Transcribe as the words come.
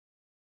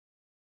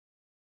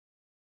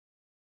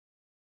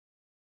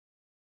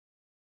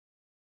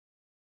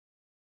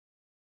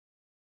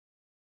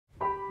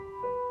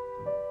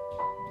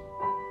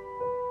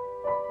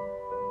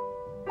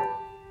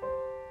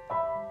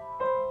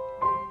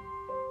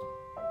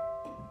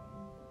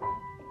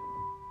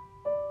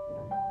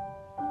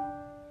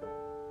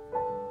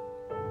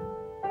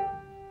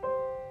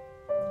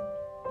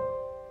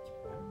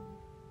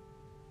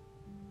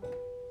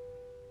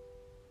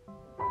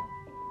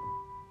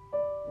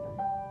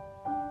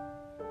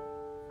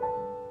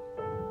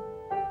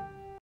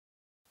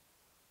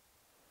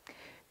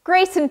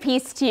Grace and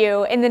peace to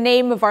you in the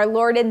name of our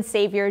Lord and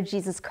Savior,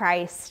 Jesus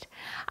Christ.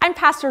 I'm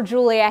Pastor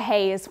Julia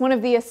Hayes, one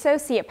of the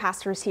associate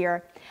pastors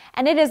here,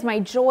 and it is my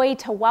joy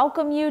to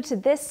welcome you to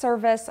this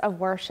service of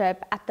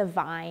worship at the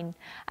Vine,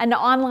 an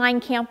online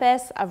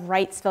campus of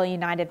Wrightsville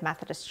United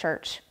Methodist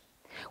Church.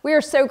 We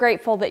are so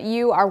grateful that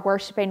you are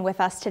worshiping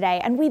with us today,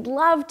 and we'd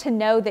love to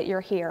know that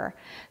you're here.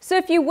 So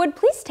if you would,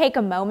 please take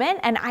a moment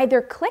and either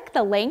click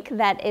the link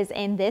that is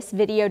in this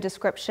video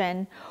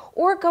description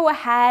or go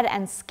ahead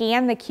and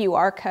scan the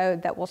QR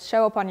code that will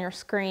show up on your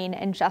screen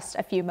in just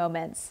a few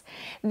moments.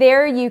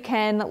 There you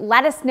can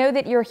let us know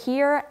that you're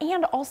here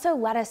and also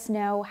let us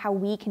know how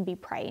we can be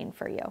praying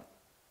for you.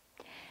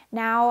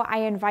 Now I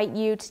invite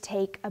you to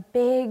take a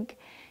big,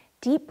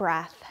 deep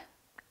breath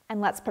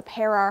and let's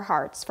prepare our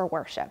hearts for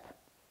worship.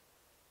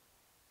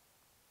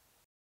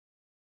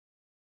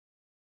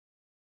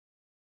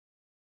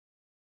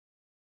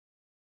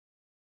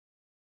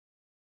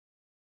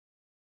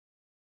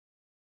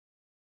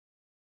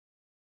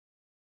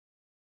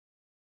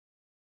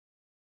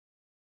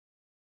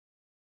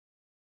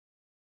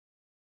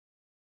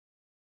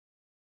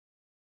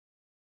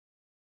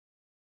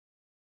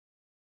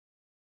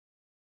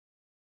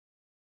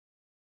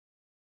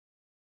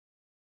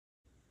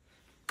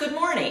 Good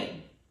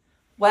morning.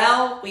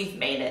 Well, we've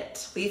made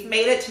it. We've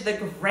made it to the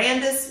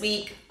grandest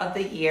week of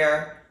the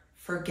year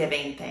for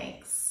giving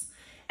thanks.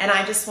 And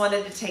I just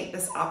wanted to take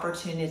this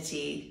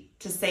opportunity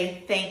to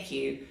say thank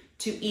you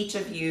to each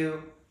of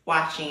you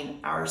watching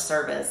our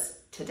service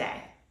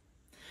today.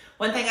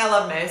 One thing I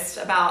love most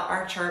about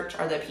our church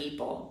are the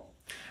people.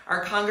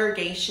 Our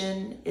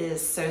congregation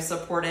is so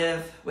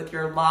supportive with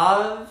your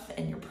love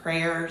and your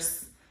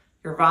prayers,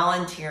 your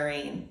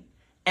volunteering,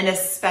 and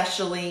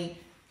especially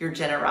your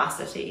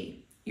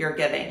generosity, your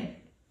giving.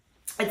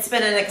 It's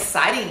been an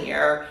exciting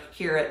year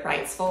here at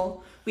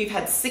Wrightsville. We've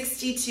had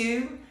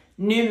 62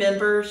 new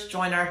members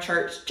join our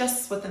church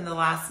just within the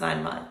last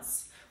 9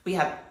 months. We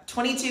have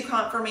 22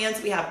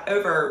 confirmands. We have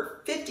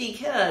over 50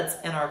 kids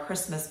in our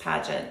Christmas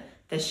pageant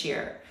this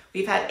year.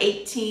 We've had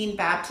 18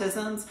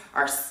 baptisms.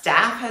 Our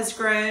staff has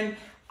grown.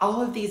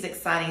 All of these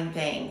exciting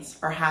things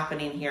are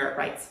happening here at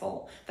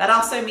Wrightsville. That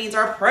also means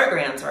our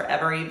programs are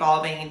ever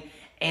evolving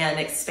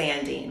and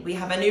expanding. We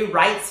have a new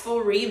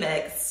Wrightsville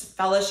Remix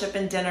fellowship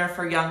and dinner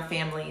for young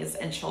families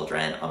and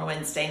children on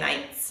Wednesday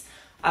nights.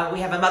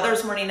 We have a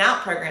Mother's Morning Out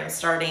program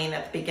starting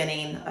at the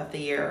beginning of the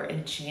year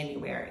in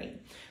January.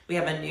 We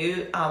have a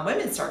new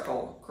women's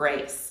circle,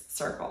 Grace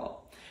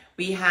Circle.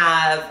 We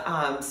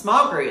have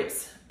small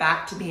groups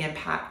back to being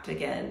packed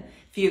again.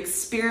 If you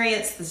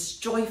experience this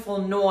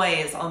joyful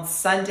noise on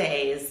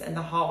Sundays in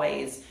the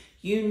hallways,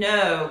 you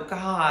know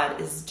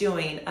God is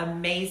doing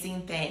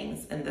amazing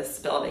things in this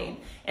building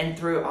and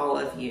through all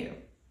of you.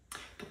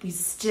 But we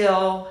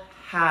still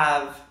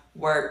have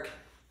work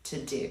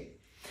to do.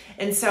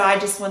 And so I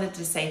just wanted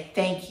to say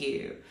thank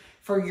you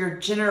for your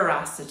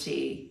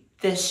generosity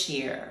this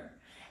year.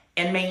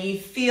 And may you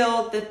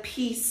feel the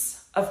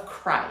peace of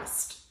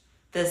Christ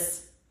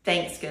this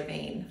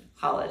Thanksgiving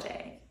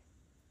holiday.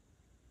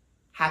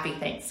 Happy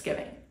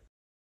Thanksgiving.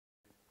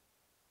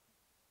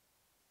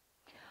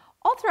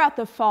 All throughout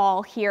the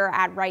fall here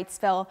at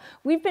Wrightsville,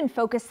 we've been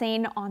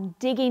focusing on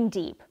digging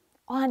deep,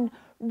 on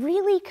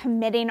really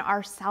committing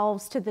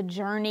ourselves to the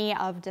journey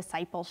of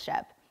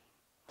discipleship.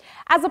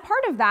 As a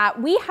part of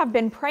that, we have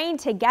been praying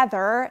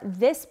together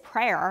this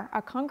prayer,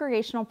 a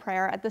congregational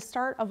prayer at the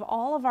start of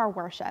all of our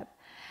worship.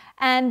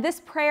 And this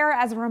prayer,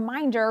 as a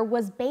reminder,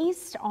 was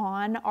based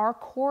on our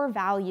core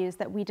values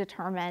that we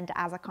determined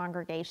as a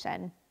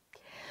congregation.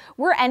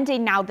 We're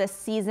ending now this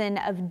season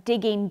of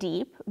digging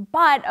deep,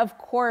 but of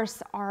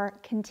course our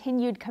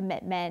continued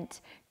commitment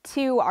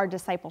to our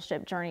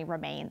discipleship journey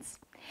remains.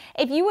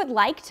 If you would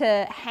like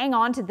to hang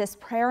on to this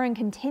prayer and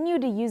continue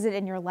to use it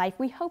in your life,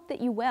 we hope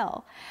that you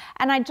will.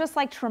 And I'd just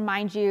like to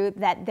remind you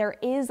that there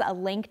is a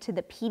link to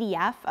the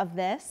PDF of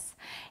this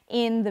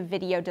in the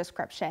video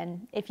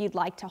description if you'd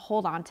like to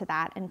hold on to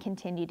that and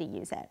continue to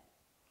use it.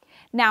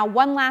 Now,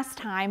 one last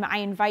time, I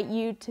invite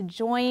you to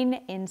join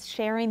in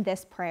sharing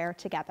this prayer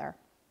together.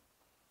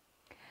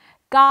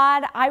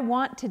 God, I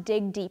want to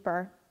dig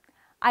deeper.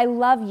 I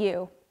love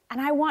you,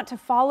 and I want to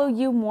follow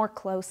you more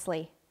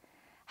closely.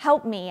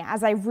 Help me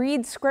as I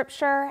read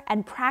scripture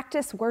and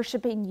practice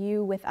worshiping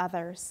you with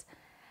others.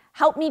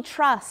 Help me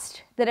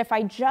trust that if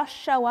I just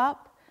show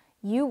up,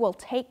 you will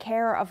take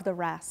care of the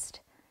rest.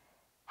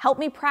 Help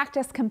me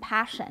practice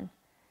compassion,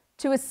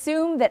 to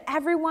assume that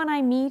everyone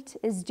I meet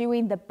is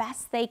doing the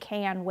best they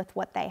can with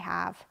what they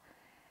have.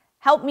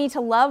 Help me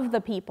to love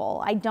the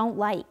people I don't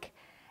like,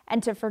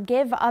 and to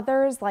forgive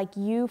others like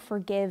you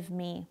forgive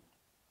me.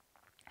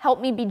 Help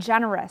me be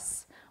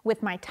generous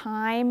with my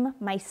time,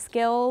 my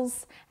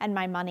skills, and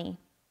my money.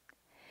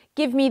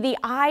 Give me the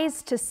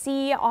eyes to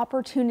see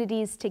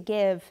opportunities to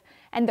give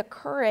and the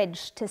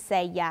courage to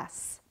say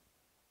yes.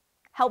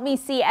 Help me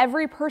see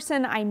every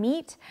person I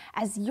meet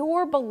as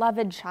your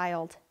beloved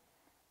child.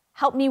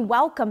 Help me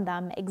welcome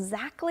them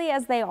exactly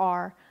as they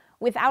are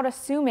without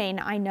assuming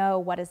I know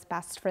what is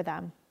best for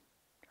them.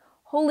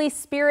 Holy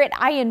Spirit,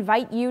 I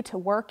invite you to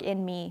work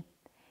in me.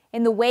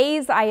 In the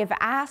ways I have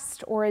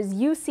asked or as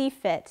you see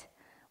fit,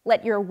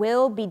 let your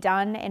will be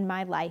done in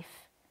my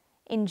life.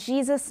 In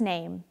Jesus'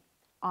 name,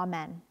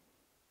 amen.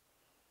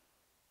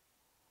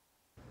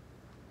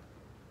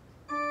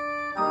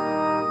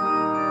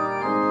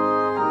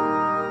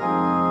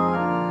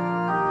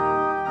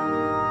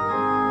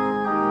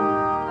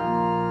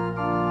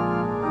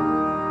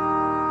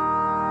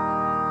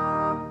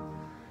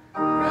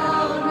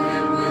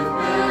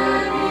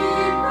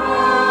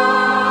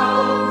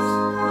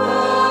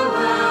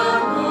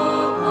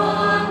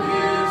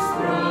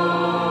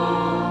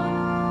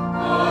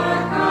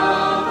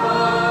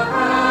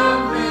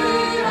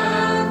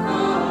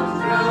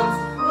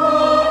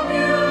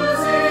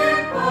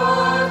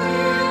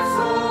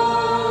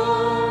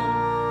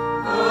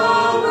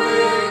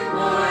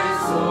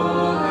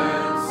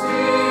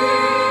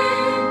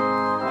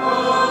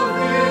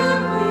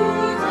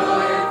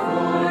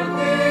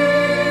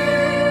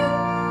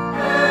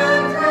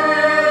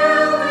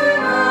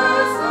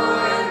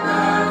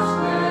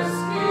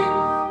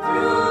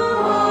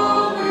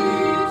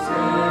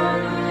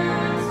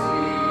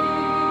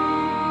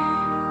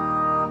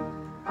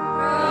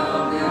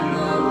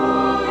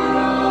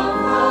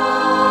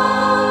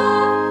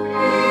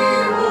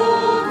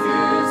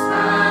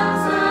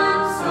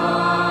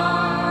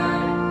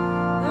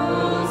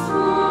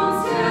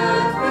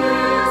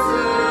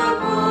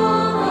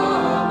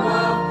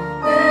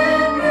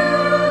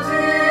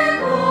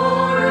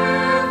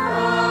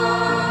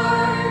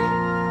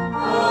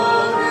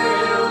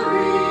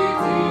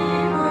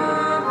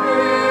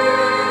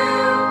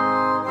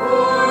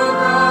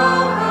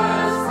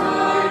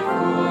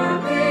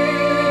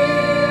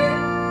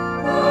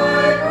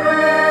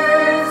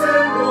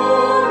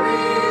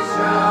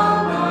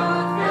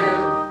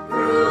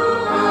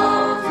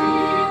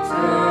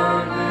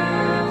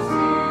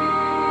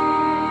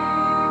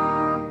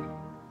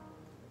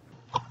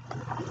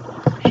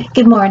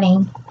 Good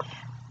morning.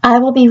 I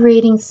will be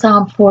reading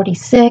Psalm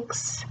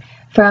 46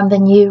 from the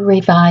New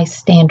Revised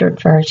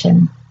Standard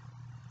Version.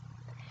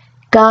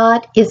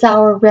 God is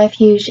our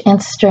refuge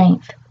and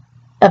strength,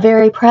 a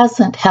very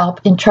present help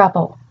in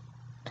trouble.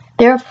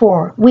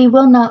 Therefore, we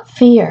will not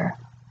fear,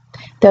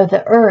 though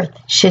the earth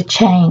should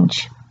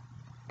change,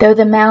 though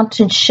the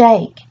mountains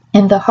shake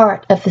in the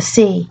heart of the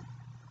sea,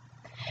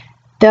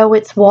 though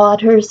its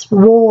waters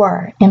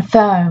roar and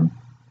foam,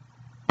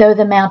 though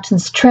the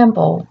mountains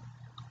tremble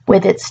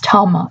with its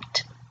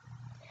tumult.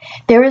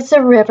 There is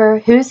a river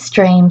whose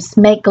streams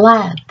make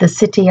glad the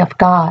city of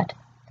God,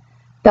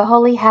 the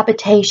holy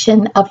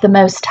habitation of the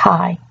Most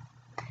High.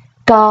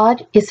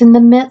 God is in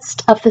the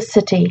midst of the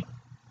city.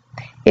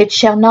 It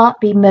shall not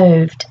be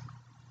moved.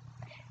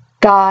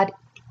 God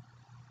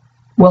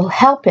will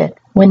help it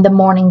when the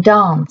morning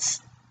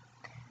dawns.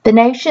 The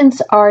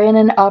nations are in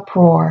an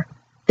uproar.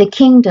 The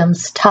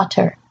kingdoms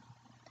totter.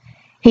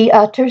 He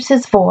utters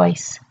his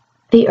voice.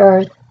 The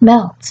earth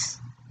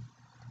melts.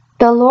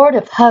 The Lord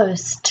of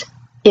hosts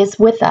is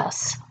with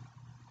us.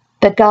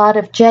 The God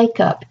of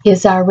Jacob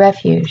is our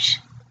refuge.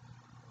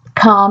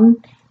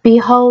 Come,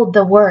 behold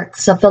the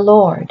works of the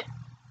Lord.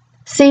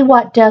 See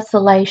what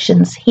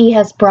desolations he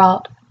has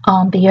brought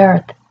on the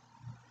earth.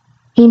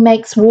 He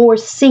makes war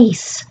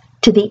cease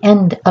to the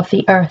end of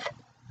the earth.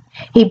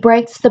 He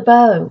breaks the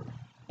bow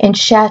and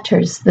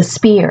shatters the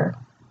spear.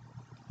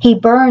 He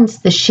burns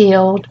the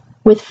shield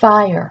with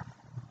fire.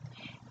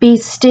 Be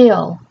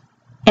still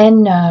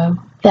and know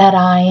that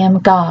I am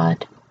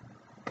God.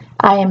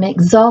 I am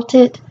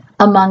exalted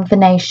among the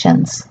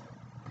nations.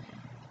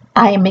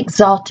 I am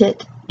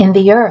exalted in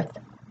the earth.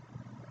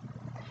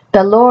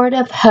 The Lord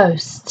of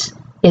hosts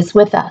is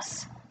with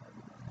us.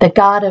 The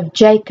God of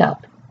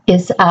Jacob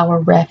is our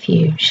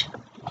refuge.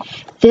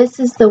 This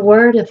is the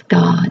word of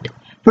God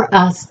for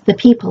us, the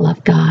people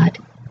of God.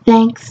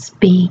 Thanks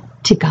be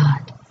to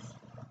God.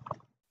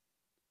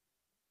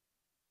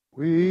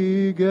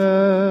 We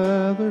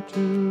gather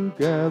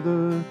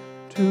together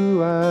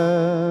to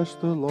ask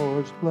the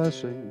Lord's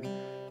blessing.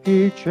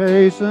 He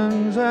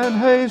chastens and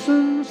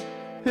hastens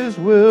his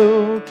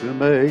will to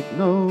make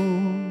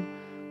known.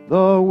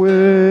 The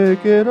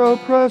wicked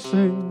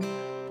oppressing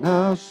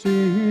now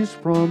cease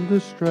from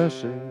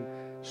distressing.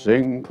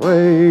 Sing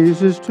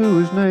praises to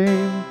his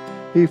name,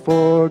 he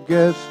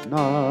forgets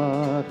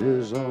not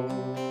his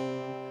own.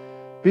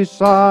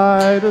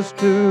 Beside us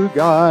to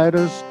guide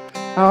us,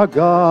 our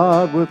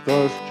God with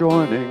us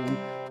joining,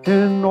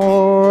 in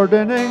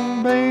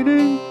ordaining,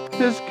 maintaining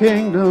his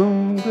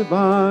kingdom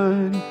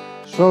divine.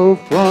 So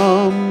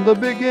from the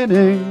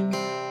beginning,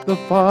 the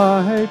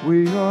fight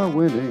we are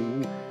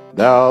winning.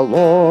 Thou,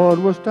 Lord,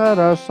 wast at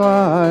our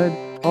side,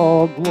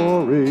 all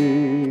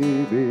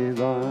glory be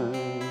thine.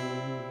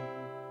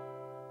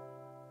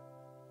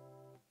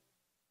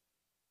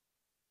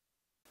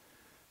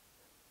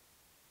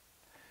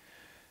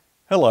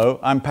 Hello,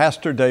 I'm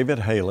Pastor David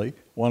Haley,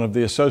 one of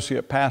the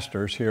associate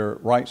pastors here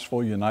at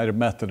Wrightsville United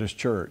Methodist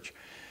Church.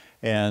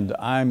 And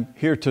I'm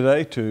here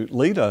today to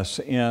lead us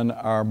in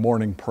our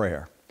morning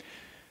prayer.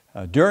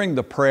 During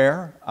the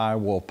prayer, I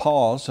will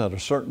pause at a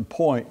certain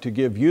point to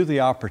give you the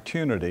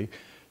opportunity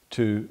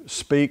to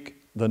speak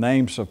the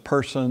names of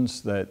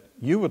persons that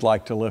you would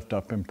like to lift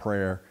up in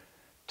prayer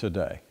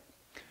today.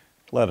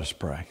 Let us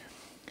pray.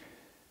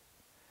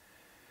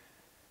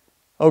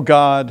 Oh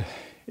God,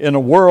 in a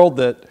world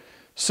that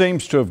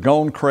seems to have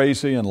gone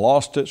crazy and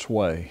lost its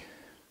way,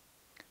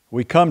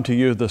 we come to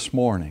you this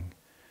morning,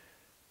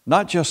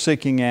 not just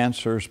seeking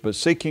answers, but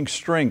seeking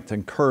strength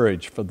and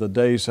courage for the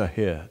days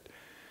ahead.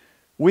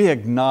 We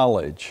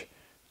acknowledge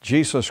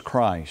Jesus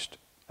Christ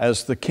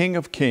as the King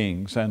of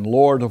Kings and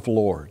Lord of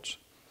Lords.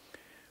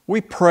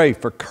 We pray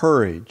for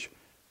courage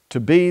to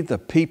be the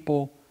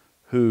people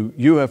who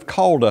you have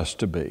called us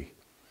to be,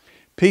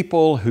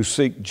 people who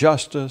seek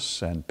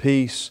justice and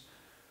peace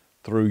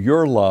through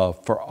your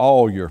love for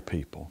all your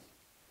people.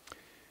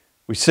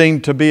 We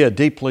seem to be a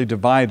deeply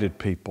divided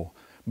people,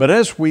 but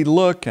as we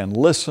look and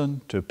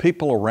listen to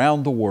people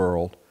around the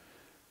world,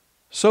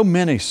 so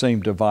many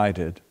seem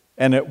divided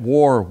and at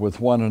war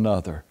with one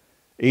another,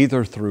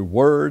 either through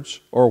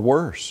words or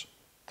worse,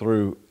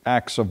 through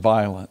acts of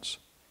violence.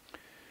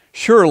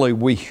 Surely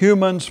we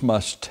humans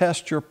must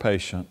test your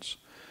patience,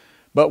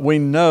 but we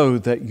know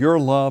that your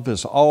love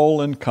is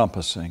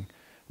all-encompassing,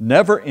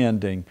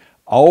 never-ending,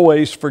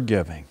 always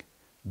forgiving.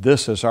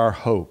 This is our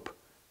hope,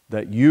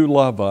 that you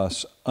love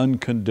us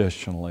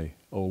unconditionally,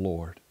 O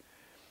Lord.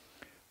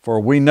 For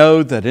we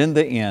know that in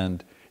the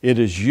end, it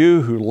is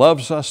you who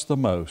loves us the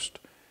most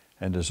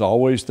and is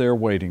always there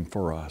waiting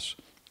for us.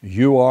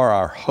 You are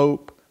our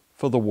hope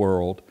for the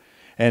world,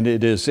 and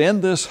it is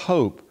in this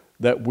hope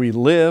that we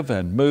live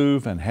and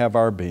move and have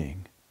our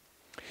being.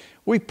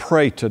 We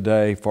pray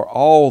today for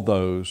all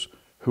those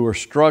who are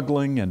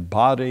struggling in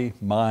body,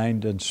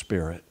 mind, and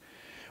spirit.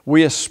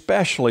 We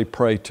especially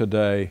pray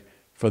today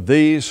for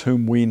these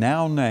whom we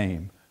now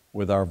name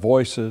with our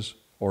voices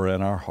or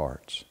in our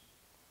hearts.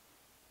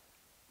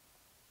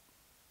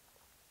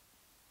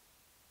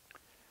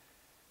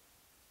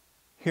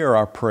 Hear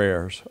our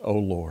prayers, O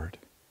Lord.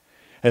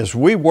 As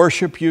we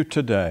worship you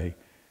today,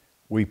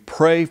 we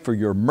pray for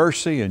your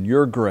mercy and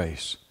your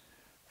grace.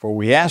 For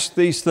we ask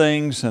these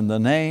things in the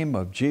name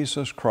of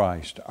Jesus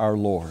Christ, our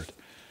Lord,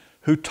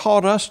 who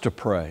taught us to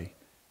pray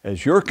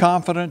as your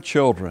confident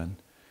children,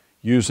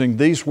 using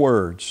these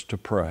words to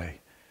pray.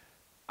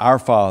 Our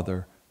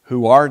Father,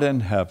 who art in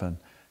heaven,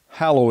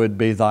 hallowed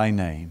be thy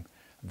name.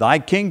 Thy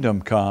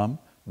kingdom come,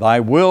 thy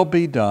will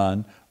be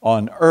done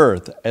on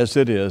earth as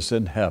it is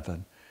in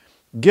heaven.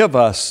 Give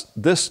us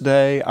this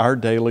day our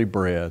daily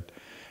bread,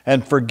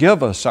 and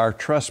forgive us our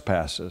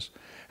trespasses,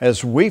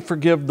 as we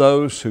forgive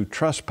those who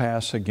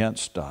trespass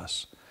against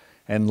us.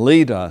 And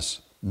lead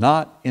us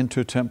not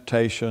into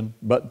temptation,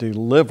 but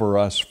deliver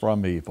us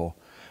from evil.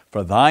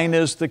 For thine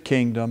is the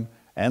kingdom,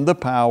 and the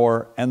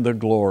power, and the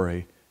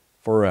glory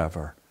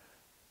forever.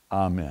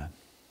 Amen.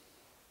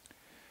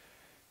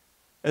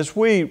 As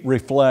we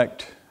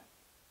reflect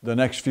the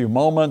next few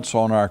moments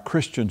on our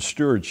Christian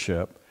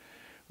stewardship,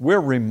 we're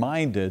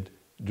reminded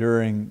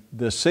during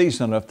this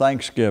season of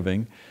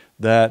Thanksgiving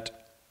that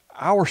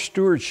our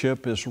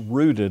stewardship is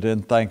rooted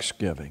in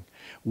thanksgiving.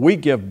 We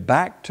give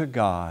back to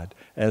God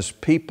as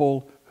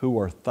people who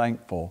are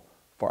thankful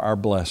for our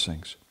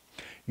blessings.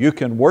 You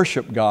can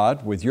worship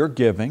God with your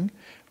giving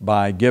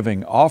by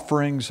giving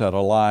offerings at a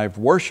live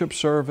worship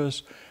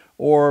service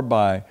or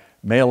by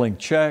mailing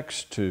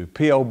checks to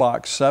P.O.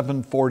 Box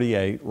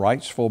 748,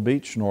 Wrightsville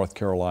Beach, North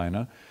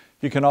Carolina.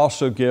 You can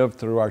also give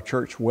through our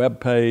church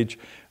webpage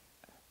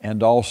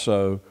and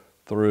also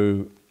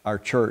through our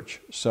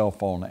church cell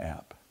phone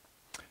app.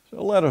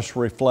 So let us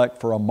reflect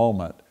for a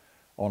moment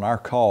on our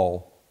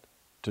call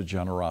to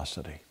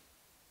generosity.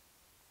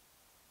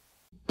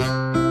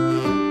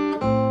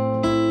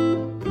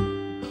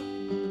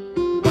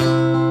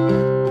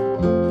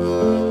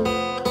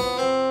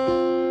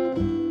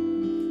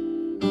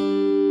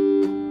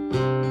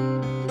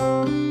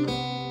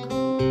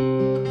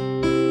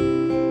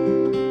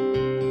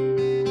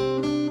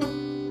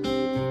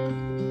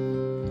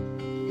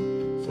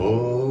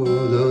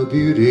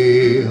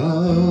 Beauty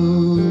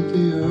of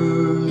the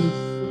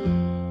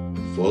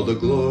earth, for the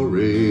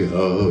glory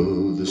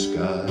of the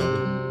skies,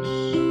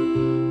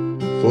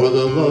 for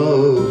the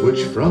love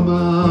which from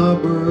our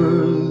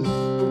birth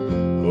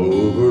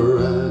over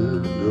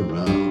and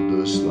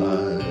around us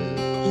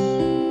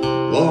lies.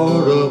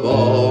 Lord of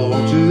all,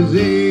 to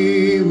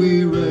thee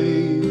we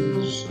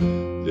raise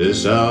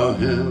this our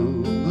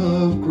hymn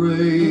of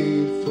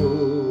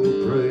grateful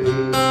praise.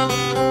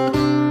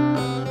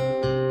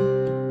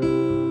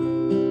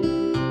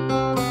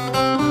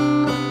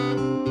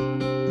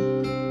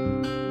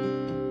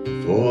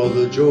 For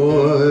the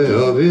joy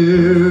of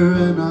ear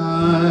and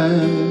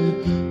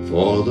eye,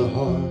 for the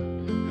heart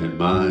and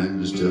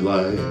mind's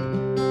delight,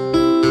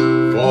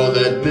 for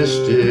that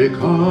mystic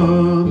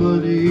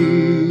harmony,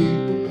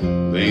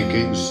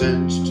 linking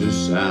sense to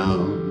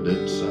sound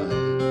and sight.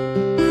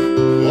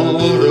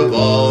 Lord of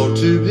all,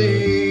 to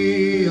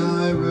thee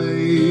I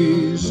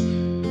raise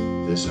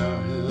this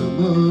our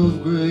hymn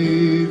of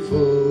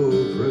grateful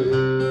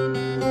praise.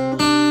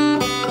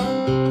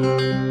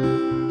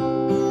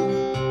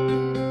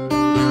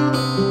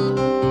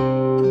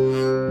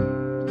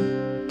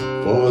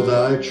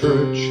 thy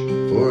church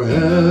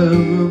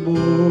forevermore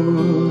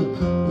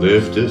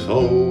lifteth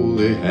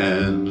holy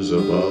hands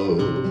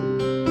above,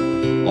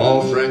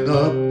 offering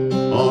up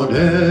on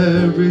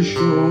every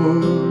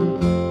shore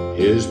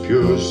his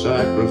pure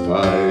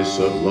sacrifice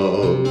of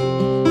love.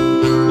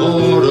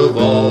 Lord of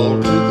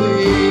all, to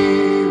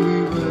thee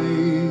we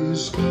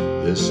raise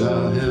this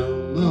our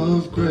hymn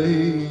of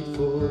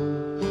grateful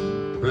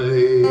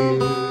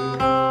praise.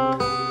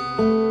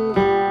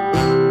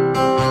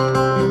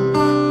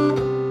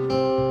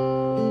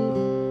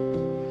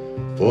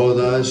 For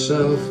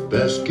thyself,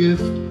 best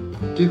gift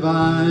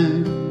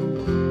divine,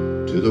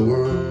 to the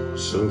world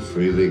so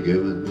freely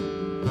given,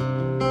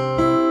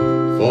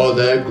 for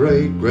that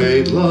great,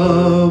 great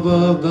love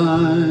of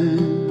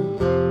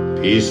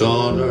thine, peace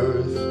on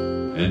earth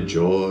and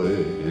joy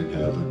in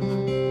heaven.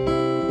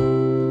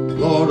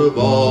 Lord of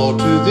all,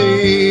 to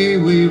thee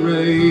we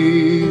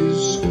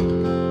raise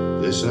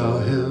this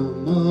our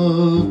hymn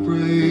of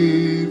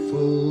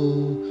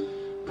grateful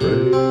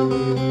praise.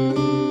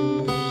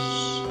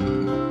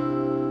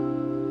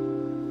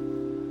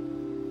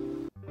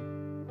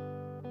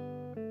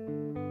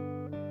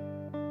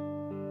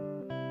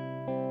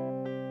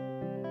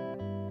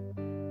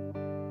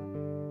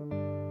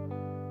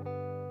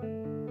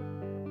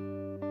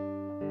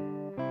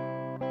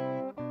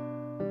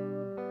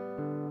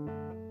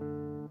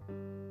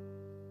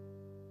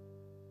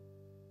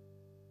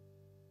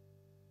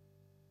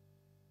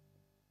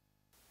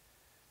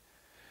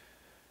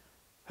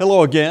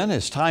 Hello again.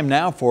 It's time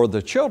now for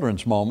the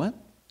Children's Moment.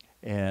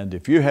 And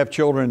if you have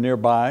children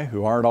nearby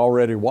who aren't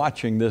already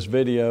watching this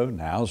video,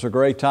 now's a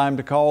great time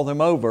to call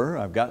them over.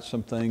 I've got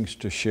some things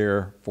to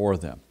share for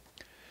them.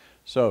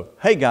 So,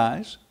 hey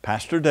guys,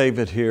 Pastor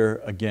David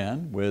here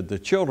again with the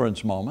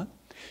Children's Moment.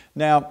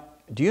 Now,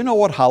 do you know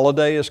what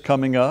holiday is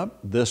coming up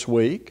this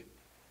week?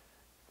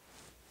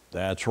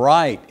 That's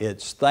right,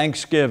 it's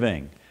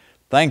Thanksgiving.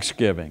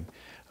 Thanksgiving.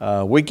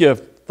 We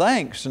give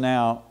thanks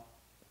now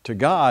to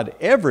God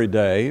every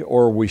day,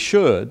 or we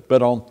should,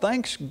 but on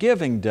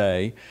Thanksgiving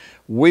Day,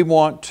 we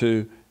want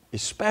to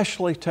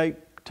especially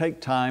take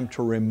time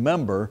to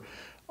remember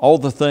all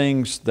the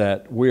things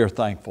that we are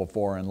thankful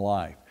for in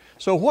life.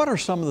 So what are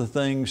some of the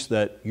things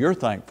that you're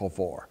thankful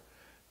for?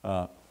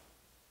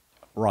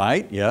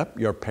 Right, yep,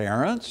 your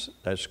parents,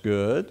 that's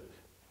good.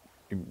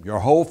 Your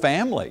whole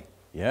family,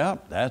 yeah,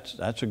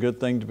 that's a good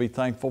thing to be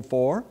thankful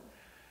for.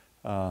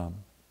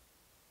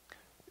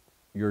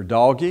 Your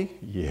doggy?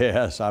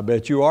 Yes, I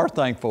bet you are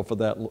thankful for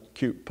that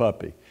cute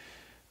puppy.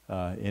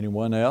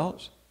 Anyone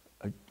else?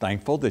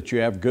 Thankful that you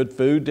have good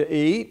food to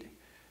eat?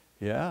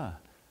 Yeah.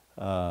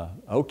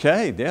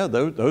 Okay, yeah,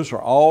 those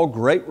are all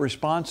great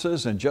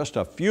responses and just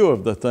a few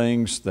of the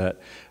things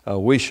that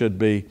we should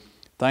be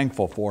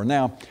thankful for.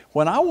 Now,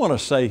 when I want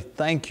to say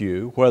thank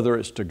you, whether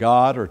it's to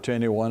God or to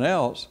anyone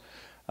else,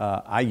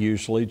 I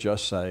usually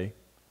just say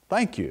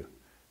thank you,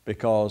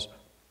 because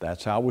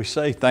that's how we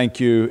say thank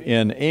you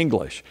in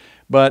English.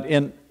 But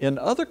in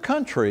other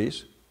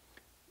countries,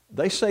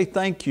 they say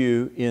thank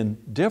you in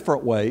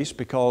different ways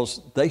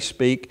because they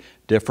speak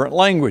different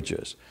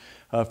languages.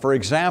 For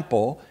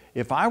example,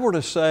 if I were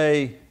to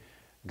say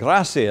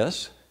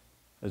gracias,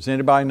 does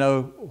anybody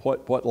know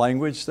what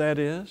language that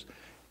is?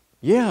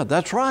 Yeah,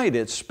 that's right,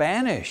 it's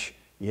Spanish,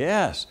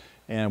 yes.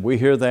 And we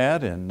hear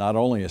that in not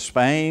only in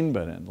Spain,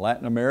 but in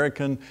Latin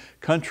American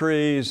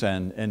countries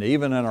and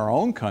even in our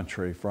own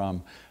country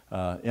from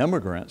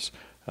immigrants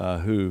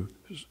whose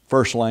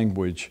first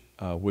language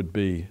would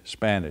be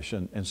Spanish.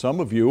 And some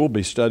of you will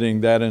be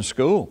studying that in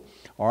school.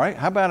 All right,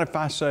 how about if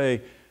I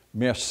say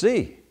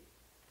merci?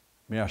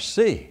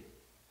 Merci.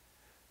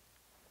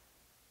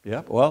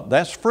 Yep, well,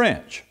 that's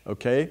French,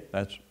 okay?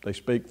 They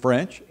speak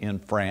French in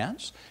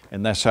France,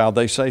 and that's how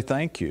they say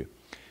thank you.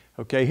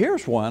 Okay,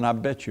 here's one I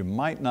bet you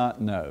might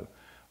not know.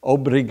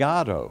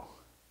 Obrigado.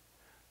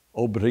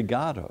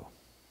 Obrigado.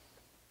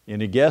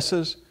 Any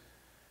guesses?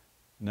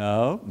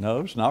 No,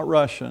 it's not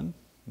Russian.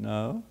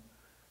 No.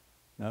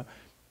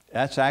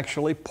 That's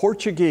actually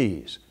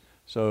Portuguese.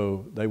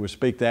 So they would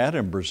speak that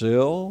in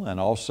Brazil and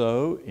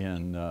also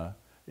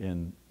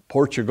in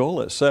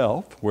Portugal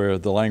itself, where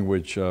the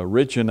language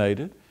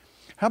originated.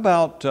 How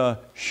about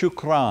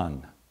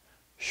shukran?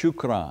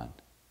 Shukran.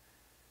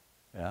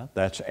 Yeah,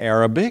 that's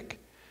Arabic.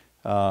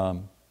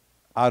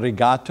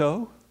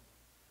 Arigato.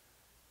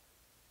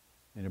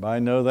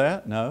 Anybody know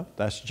that? No,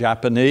 that's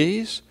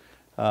Japanese.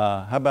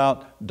 How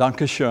about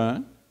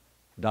Dankeschön?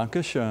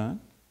 Dankeschön.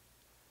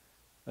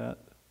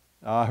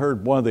 I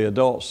heard one of the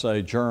adults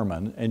say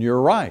German, and you're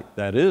right,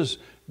 that is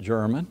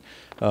German.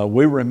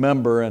 We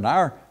remember in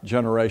our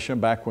generation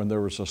back when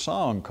there was a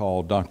song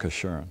called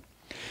Dankeschön.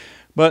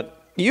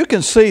 But you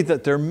can see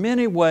that there are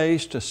many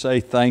ways to say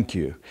thank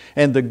you.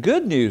 And the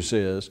good news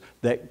is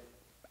that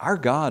our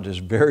God is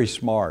very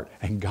smart,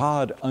 and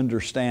God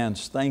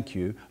understands thank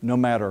you no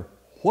matter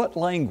what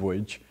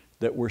language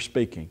that we're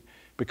speaking,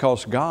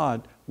 because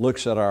God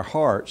looks at our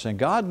hearts, and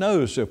God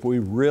knows if we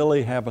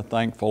really have a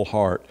thankful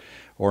heart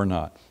or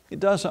not. It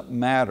doesn't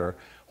matter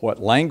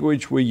what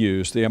language we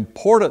use. The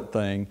important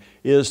thing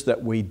is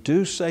that we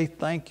do say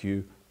thank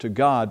you to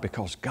God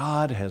because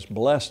God has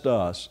blessed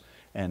us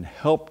and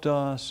helped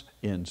us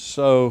in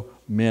so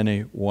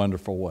many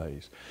wonderful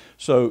ways.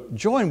 So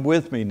join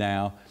with me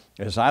now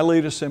as I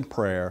lead us in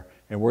prayer,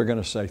 and we're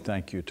going to say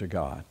thank you to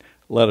God.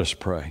 Let us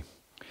pray.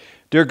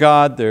 Dear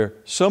God, there are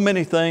so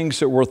many things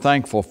that we're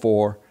thankful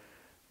for,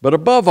 but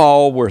above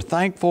all, we're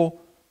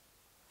thankful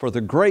for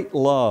the great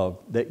love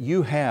that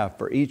you have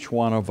for each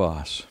one of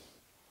us.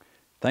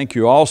 Thank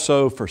you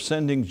also for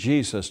sending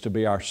Jesus to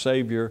be our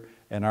Savior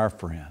and our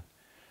friend.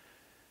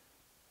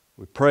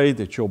 We pray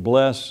that you'll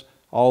bless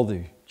all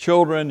the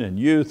children and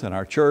youth in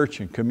our church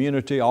and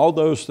community, all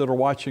those that are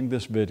watching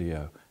this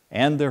video,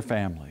 and their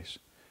families.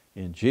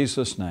 In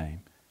Jesus'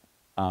 name,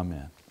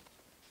 amen.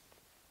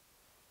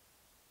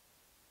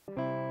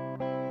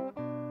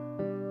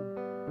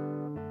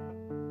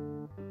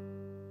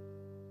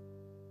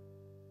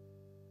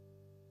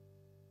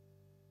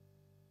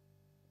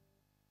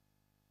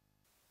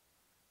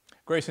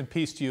 Grace and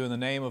peace to you in the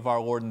name of our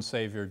Lord and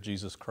Savior,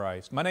 Jesus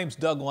Christ. My name's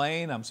Doug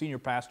Lain. I'm senior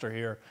pastor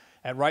here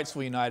at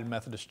Wrightsville United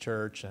Methodist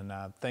Church, and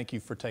thank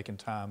you for taking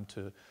time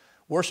to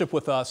worship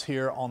with us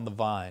here on the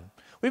Vine.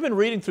 We've been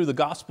reading through the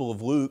Gospel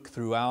of Luke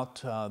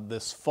throughout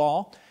this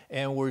fall,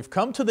 and we've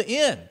come to the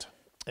end.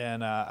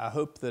 And I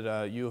hope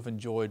that you have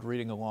enjoyed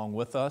reading along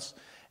with us.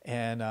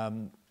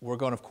 And we're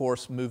going to, of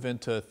course, move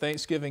into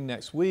Thanksgiving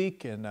next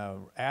week, and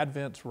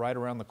Advent's right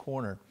around the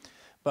corner.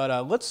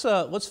 But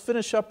let's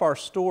finish up our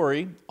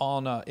story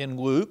in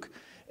Luke.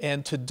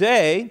 And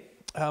today,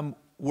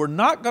 we're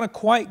not going to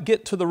quite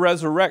get to the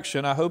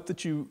resurrection. I hope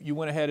that you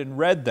went ahead and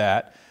read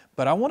that.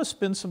 But I want to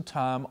spend some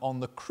time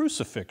on the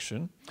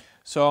crucifixion.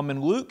 So I'm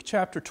in Luke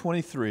chapter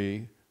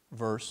 23,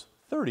 verse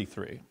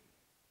 33.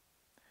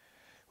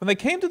 When they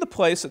came to the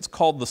place that's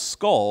called the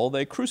Skull,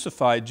 they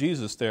crucified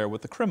Jesus there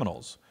with the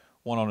criminals,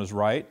 one on his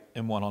right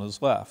and one on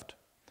his left.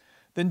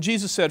 Then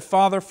Jesus said,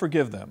 "Father,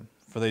 forgive them,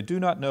 for they do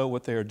not know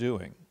what they are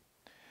doing."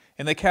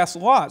 And they cast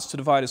lots to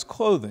divide his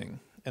clothing,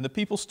 and the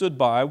people stood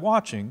by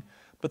watching,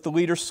 but the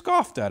leaders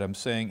scoffed at him,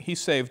 saying, "He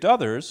saved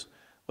others,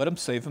 let him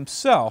save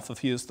himself if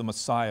he is the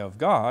Messiah of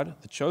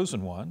God, the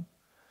chosen one."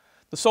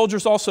 The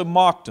soldiers also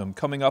mocked him,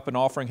 coming up and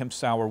offering him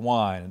sour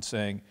wine, and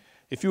saying,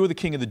 "If you are the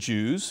king of the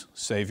Jews,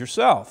 save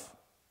yourself."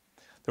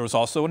 There was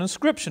also an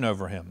inscription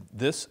over him,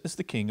 "This is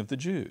the King of the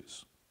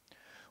Jews."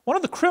 One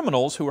of the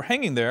criminals who were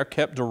hanging there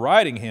kept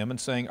deriding him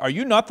and saying, "Are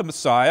you not the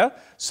Messiah?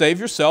 Save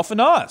yourself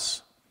and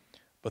us."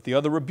 But the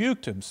other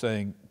rebuked him,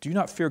 saying, "Do you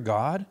not fear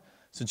God,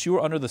 since you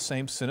are under the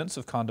same sentence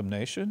of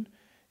condemnation?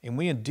 And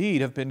we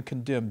indeed have been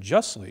condemned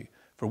justly,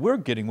 for we're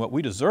getting what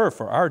we deserve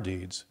for our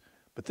deeds.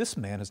 But this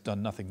man has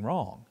done nothing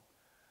wrong."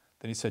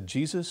 Then he said,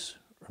 "Jesus,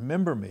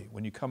 remember me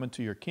when you come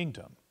into your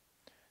kingdom."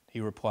 He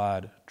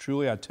replied,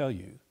 "Truly I tell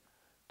you,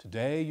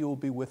 today you will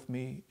be with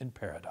me in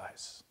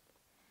paradise."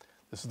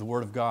 This is the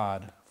word of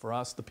God for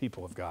us, the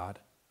people of God.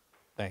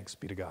 Thanks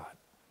be to God.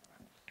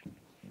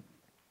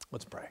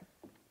 Let's pray.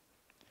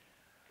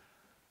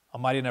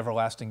 Almighty and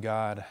everlasting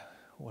God,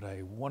 what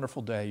a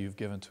wonderful day you've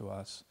given to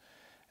us.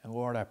 And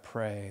Lord, I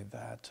pray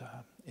that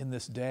in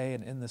this day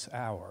and in this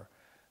hour,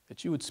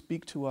 that you would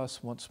speak to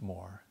us once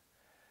more.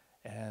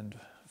 And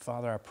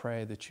Father, I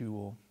pray that you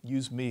will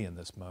use me in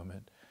this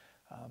moment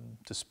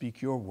to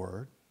speak your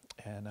word.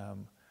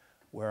 And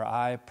where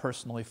I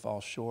personally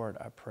fall short,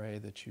 I pray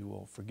that you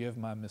will forgive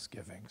my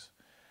misgivings.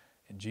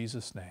 In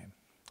Jesus' name,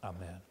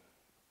 amen.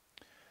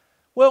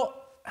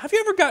 Well, have you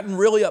ever gotten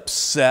really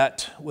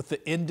upset with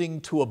the ending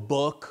to a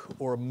book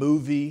or a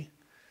movie?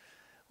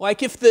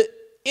 Like if the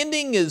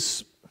ending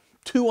is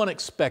too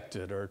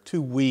unexpected or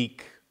too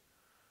weak,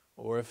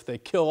 or if they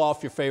kill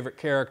off your favorite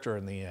character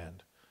in the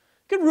end,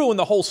 it can ruin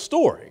the whole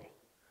story.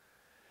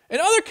 In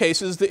other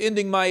cases, the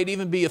ending might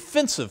even be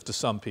offensive to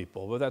some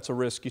people, but that's a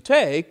risk you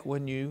take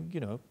when you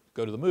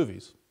go to the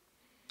movies.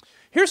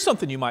 Here's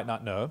something you might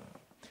not know.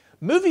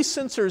 Movie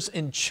censors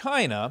in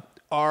China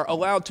are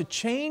allowed to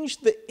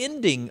change the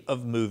ending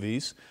of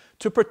movies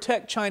to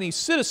protect Chinese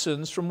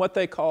citizens from what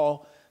they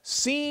call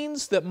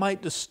scenes that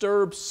might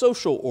disturb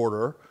social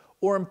order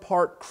or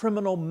impart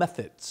criminal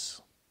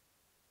methods.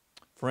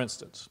 For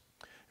instance,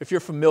 if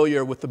you're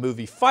familiar with the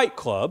movie Fight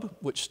Club,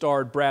 which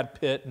starred Brad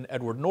Pitt and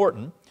Edward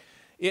Norton,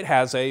 it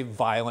has a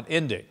violent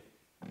ending.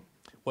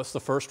 What's the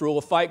first rule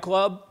of Fight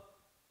Club?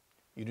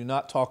 You do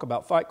not talk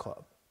about Fight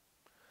Club.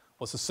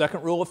 What's the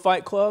second rule of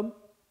Fight Club?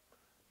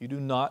 You do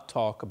not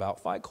talk about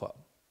Fight Club.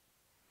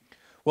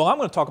 Well, I'm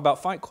going to talk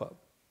about Fight Club.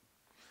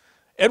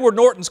 Edward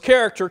Norton's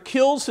character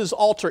kills his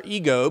alter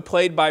ego,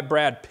 played by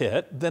Brad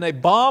Pitt. Then a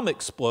bomb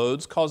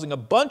explodes, causing a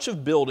bunch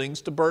of buildings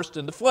to burst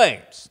into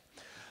flames.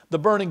 The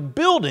burning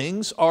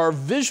buildings are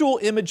visual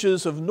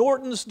images of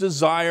Norton's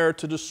desire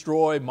to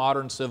destroy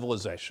modern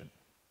civilization.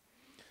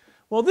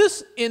 Well,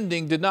 this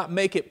ending did not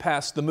make it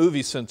past the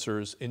movie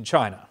censors in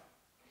China.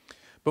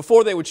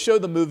 Before they would show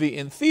the movie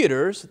in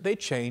theaters, they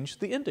changed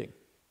the ending.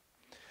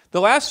 The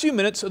last few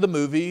minutes of the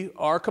movie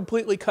are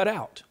completely cut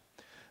out.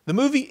 The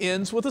movie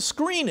ends with a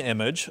screen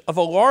image of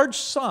a large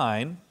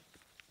sign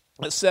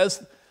that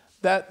says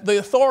that the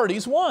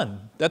authorities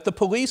won, that the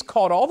police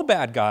caught all the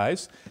bad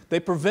guys, they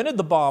prevented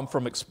the bomb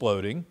from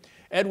exploding.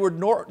 Edward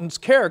Norton's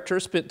character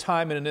spent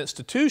time in an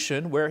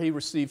institution where he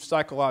received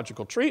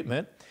psychological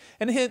treatment,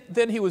 and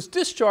then he was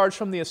discharged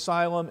from the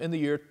asylum in the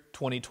year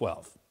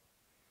 2012.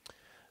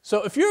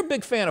 So if you're a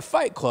big fan of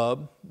Fight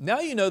Club, now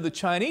you know the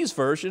Chinese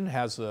version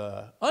has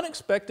an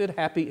unexpected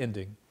happy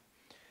ending,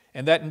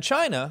 and that in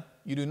China,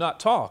 you do not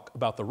talk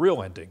about the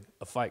real ending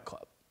of Fight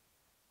Club.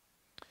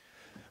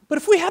 But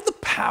if we have the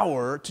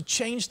power to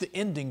change the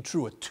ending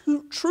through a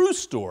true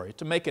story,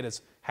 to make it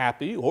as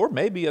happy or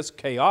maybe as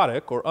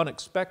chaotic or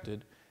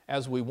unexpected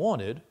as we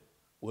wanted,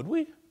 would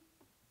we?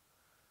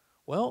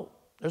 Well,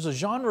 there's a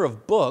genre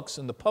of books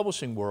in the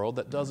publishing world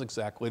that does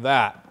exactly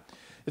that.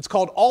 It's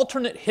called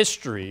alternate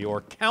history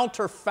or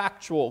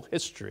counterfactual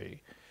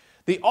history.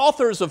 The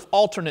authors of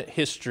alternate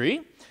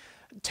history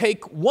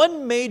take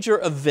one major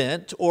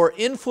event or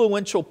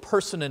influential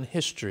person in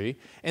history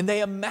and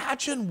they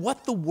imagine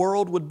what the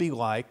world would be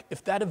like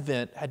if that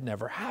event had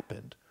never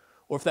happened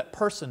or if that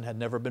person had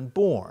never been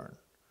born.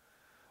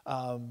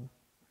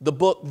 The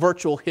book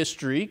Virtual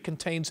History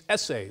contains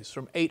essays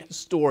from 8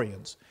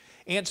 historians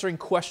answering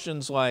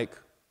questions like,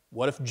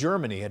 what if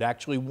Germany had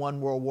actually won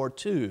World War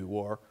II?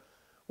 Or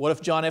what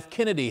if John F.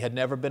 Kennedy had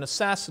never been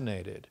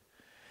assassinated?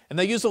 And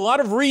they use a lot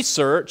of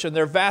research and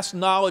their vast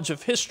knowledge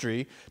of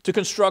history to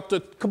construct a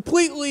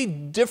completely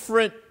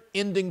different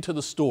ending to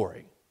the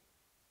story.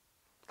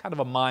 Kind of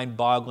a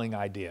mind-boggling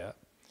idea.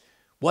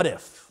 What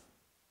if?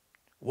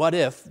 What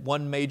if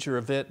one major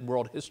event in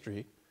world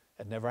history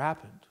had never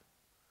happened?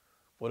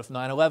 What if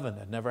 9/11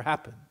 had never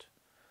happened?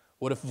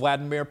 What if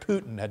Vladimir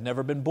Putin had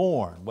never been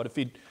born? What if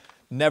he'd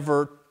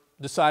never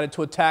decided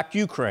to attack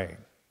Ukraine?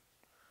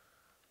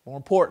 More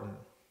important,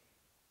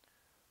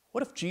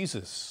 what if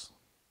Jesus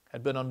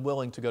had been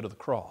unwilling to go to the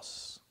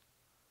cross?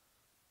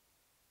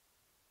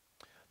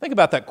 Think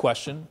about that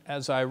question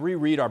as I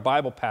reread our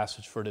Bible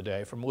passage for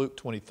today from Luke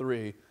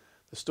 23,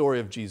 the story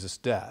of Jesus'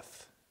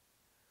 death.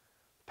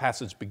 The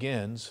passage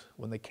begins,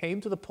 when they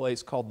came to the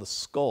place called the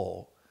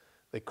Skull,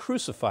 they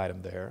crucified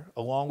him there,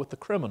 along with the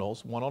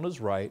criminals, one on his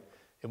right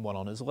and one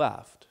on his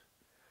left.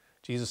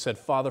 Jesus said,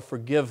 Father,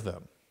 forgive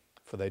them,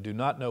 for they do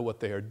not know what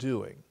they are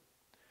doing.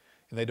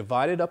 And they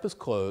divided up his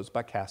clothes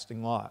by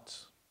casting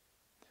lots.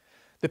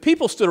 The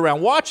people stood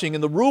around watching,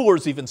 and the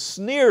rulers even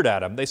sneered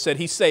at him. They said,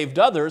 he saved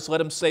others,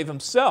 let him save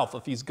himself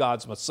if he's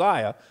God's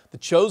Messiah, the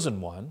chosen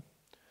one.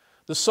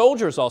 The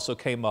soldiers also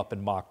came up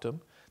and mocked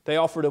him. They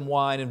offered him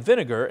wine and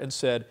vinegar and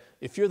said,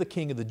 if you're the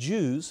king of the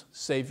Jews,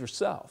 save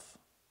yourself.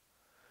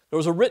 There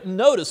was a written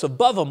notice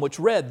above him which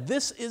read,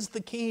 this is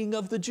the king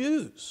of the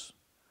Jews.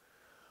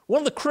 One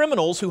of the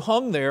criminals who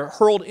hung there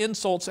hurled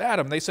insults at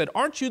him. They said,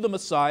 aren't you the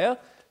Messiah?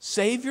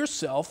 Save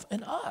yourself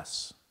and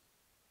us.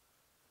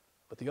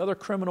 But the other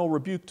criminal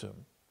rebuked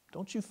him.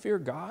 Don't you fear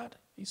God,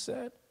 he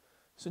said,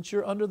 since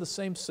you're under the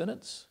same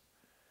sentence?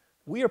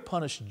 We are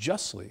punished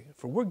justly,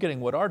 for we're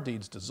getting what our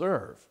deeds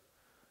deserve.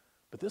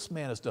 But this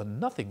man has done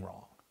nothing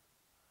wrong.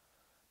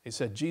 He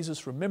said,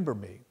 Jesus, remember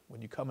me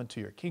when you come into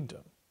your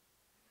kingdom.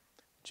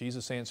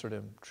 Jesus answered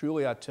him,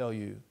 truly I tell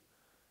you,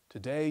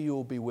 today you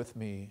will be with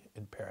me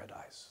in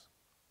paradise.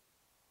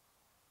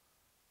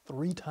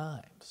 3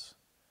 times.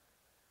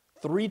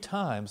 3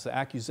 times the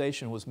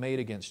accusation was made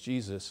against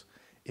Jesus.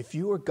 If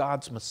you are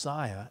God's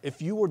Messiah,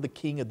 if you are the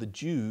King of the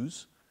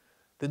Jews,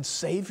 then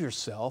save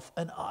yourself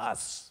and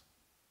us.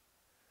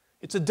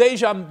 It's a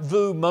deja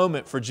vu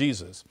moment for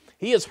Jesus.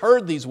 He has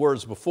heard these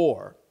words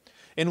before.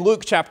 In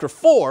Luke chapter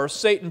 4,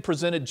 Satan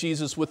presented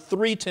Jesus with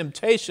 3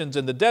 temptations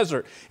in the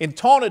desert and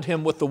taunted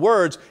him with the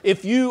words,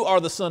 if you are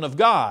the Son of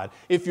God,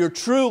 if you're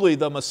truly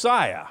the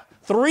Messiah.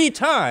 3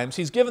 times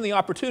he's given the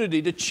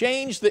opportunity to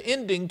change the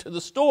ending to the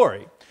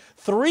story.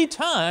 3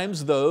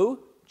 times, though,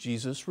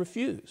 Jesus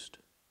refused.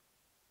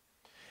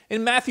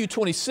 In Matthew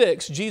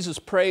 26, Jesus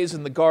prays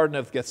in the Garden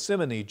of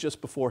Gethsemane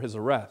just before his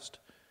arrest.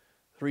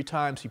 3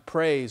 times he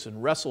prays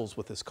and wrestles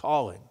with his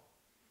calling.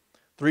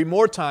 3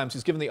 more times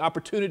he's given the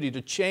opportunity to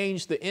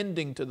change the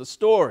ending to the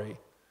story.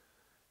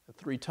 And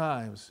 3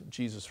 times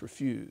Jesus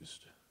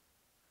refused.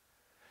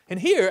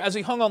 And here, as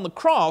he hung on the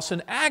cross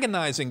in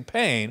agonizing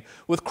pain,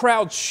 with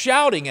crowds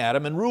shouting at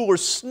him and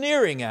rulers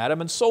sneering at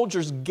him and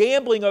soldiers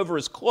gambling over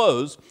his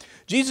clothes,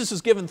 Jesus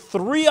is given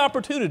 3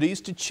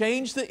 opportunities to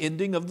change the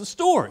ending of the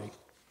story.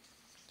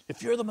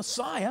 If you're the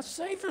Messiah,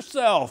 save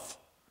yourself.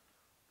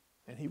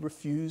 And he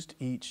refused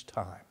each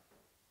time.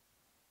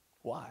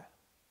 Why?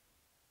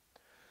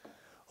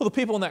 Well, the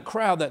people in that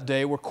crowd that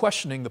day were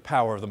questioning the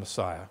power of the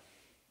Messiah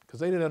because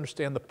they didn't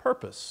understand the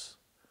purpose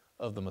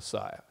of the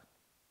Messiah.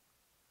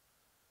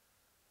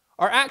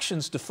 Our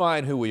actions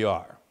define who we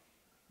are.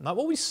 Not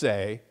what we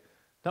say,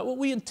 not what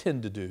we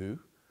intend to do,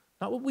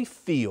 not what we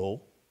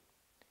feel.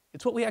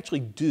 It's what we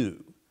actually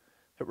do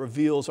that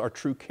reveals our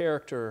true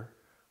character,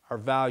 our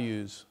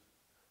values,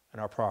 and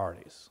our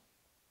priorities.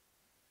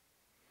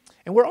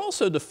 And we're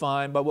also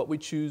defined by what we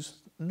choose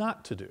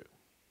not to do.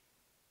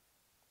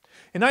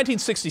 In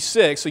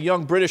 1966, a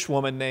young British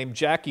woman named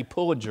Jackie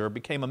Pullinger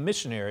became a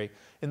missionary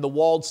in the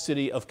walled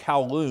city of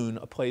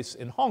Kowloon, a place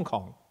in Hong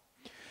Kong.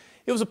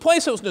 It was a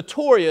place that was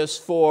notorious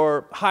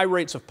for high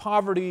rates of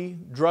poverty,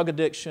 drug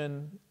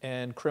addiction,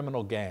 and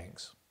criminal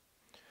gangs.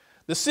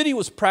 The city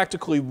was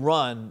practically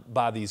run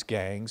by these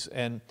gangs,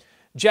 and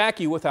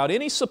Jackie, without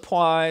any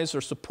supplies or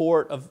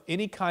support of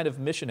any kind of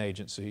mission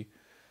agency,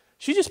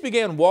 she just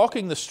began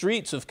walking the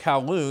streets of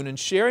Kowloon and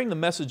sharing the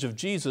message of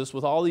Jesus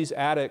with all these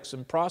addicts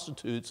and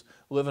prostitutes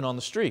living on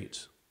the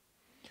streets.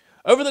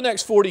 Over the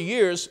next 40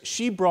 years,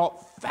 she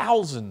brought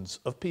thousands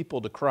of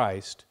people to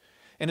Christ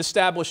and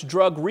established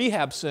drug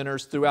rehab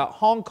centers throughout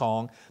Hong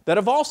Kong that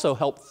have also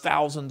helped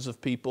thousands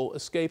of people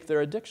escape their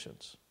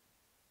addictions.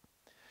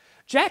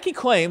 Jackie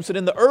claims that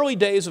in the early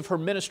days of her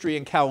ministry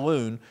in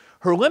Kowloon,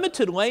 her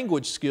limited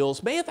language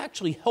skills may have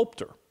actually helped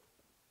her.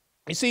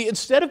 You see,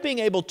 instead of being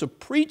able to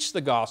preach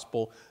the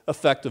gospel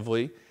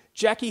effectively,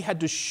 Jackie had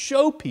to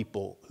show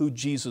people who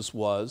Jesus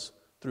was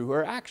through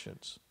her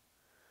actions.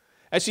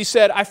 As she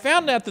said, I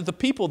found out that the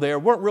people there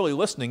weren't really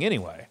listening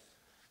anyway.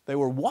 They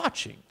were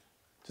watching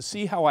to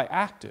see how I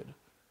acted,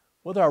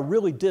 whether I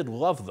really did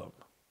love them.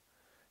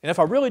 And if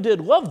I really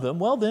did love them,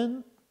 well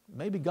then,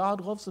 maybe God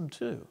loves them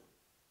too.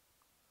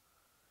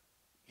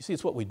 You see,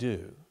 it's what we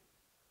do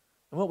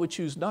and what we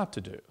choose not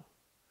to do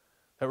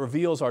that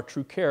reveals our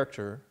true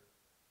character,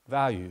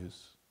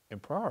 values,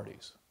 and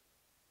priorities.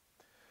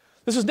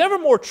 This is never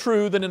more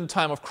true than in a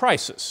time of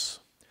crisis.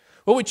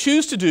 What we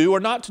choose to do or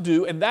not to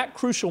do in that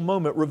crucial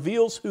moment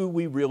reveals who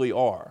we really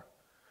are.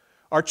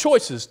 Our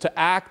choices to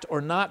act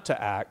or not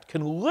to act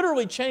can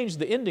literally change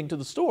the ending to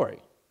the story.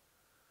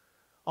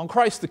 On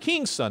Christ the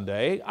King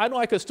Sunday, I'd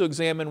like us to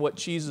examine what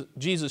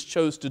Jesus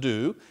chose to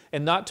do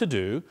and not to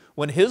do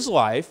when his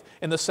life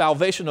and the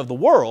salvation of the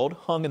world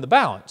hung in the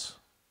balance.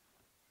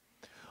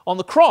 On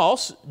the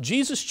cross,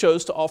 Jesus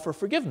chose to offer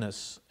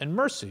forgiveness and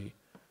mercy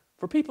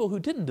for people who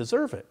didn't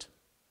deserve it.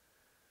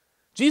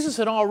 Jesus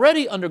had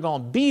already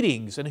undergone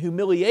beatings and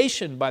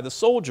humiliation by the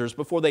soldiers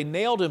before they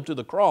nailed him to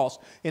the cross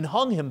and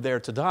hung him there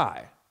to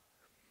die.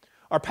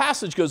 Our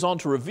passage goes on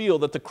to reveal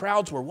that the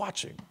crowds were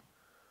watching.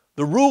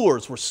 The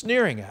rulers were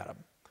sneering at him.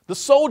 The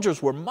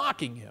soldiers were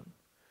mocking him.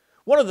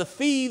 One of the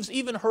thieves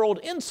even hurled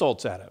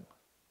insults at him.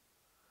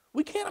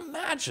 We can't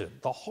imagine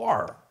the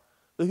horror,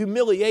 the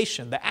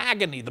humiliation, the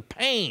agony, the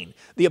pain,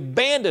 the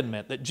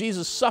abandonment that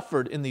Jesus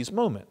suffered in these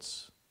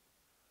moments.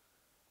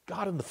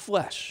 God in the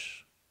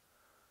flesh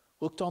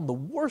looked on the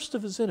worst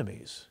of his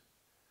enemies,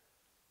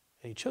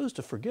 and he chose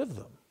to forgive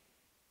them.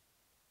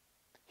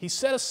 He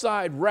set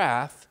aside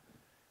wrath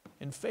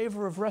in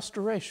favor of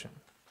restoration.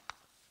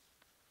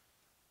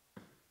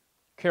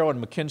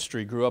 Carolyn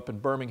McKinstry grew up in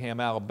Birmingham,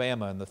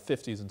 Alabama in the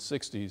 50s and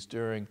 60s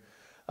during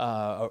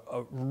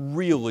a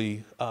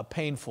really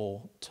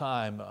painful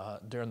time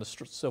during the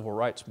civil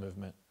rights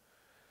movement.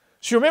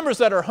 She remembers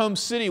that her home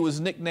city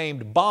was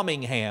nicknamed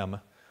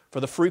Bommingham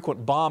for the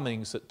frequent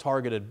bombings that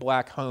targeted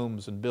black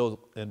homes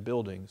and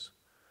buildings.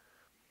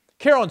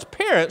 Carolyn's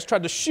parents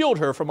tried to shield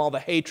her from all the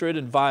hatred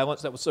and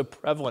violence that was so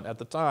prevalent at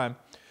the time.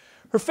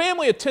 Her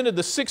family attended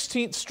the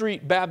 16th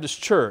Street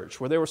Baptist Church,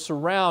 where they were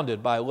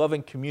surrounded by a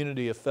loving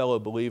community of fellow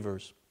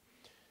believers.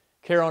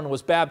 Carolyn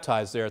was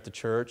baptized there at the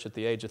church at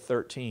the age of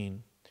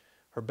 13.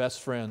 Her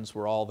best friends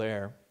were all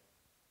there.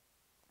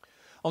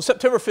 On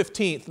September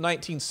 15th,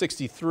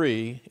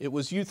 1963, it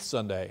was Youth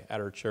Sunday at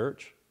her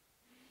church.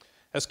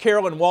 As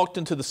Carolyn walked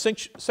into the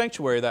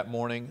sanctuary that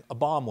morning, a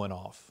bomb went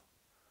off.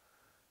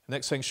 The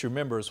next thing she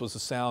remembers was the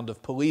sound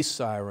of police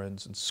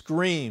sirens and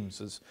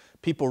screams as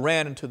people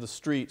ran into the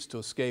streets to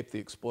escape the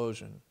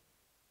explosion.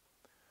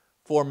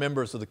 4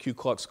 members of the Ku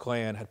Klux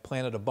Klan had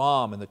planted a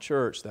bomb in the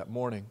church that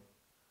morning.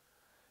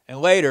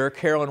 And later,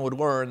 Carolyn would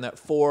learn that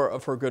 4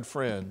 of her good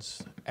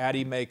friends,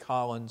 Addie Mae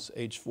Collins,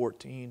 age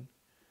 14,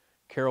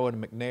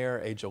 Carolyn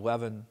McNair, age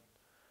 11,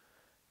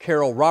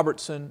 Carol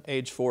Robertson,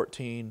 age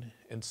 14,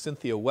 and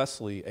Cynthia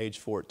Wesley, age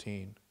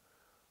 14,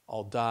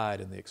 all died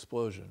in the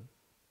explosion.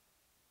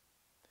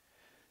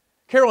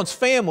 Carolyn's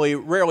family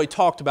rarely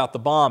talked about the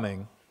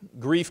bombing.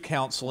 Grief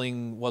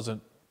counseling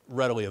wasn't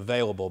readily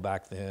available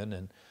back then,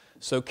 and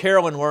so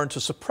Carolyn learned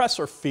to suppress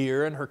her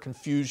fear and her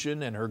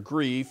confusion and her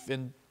grief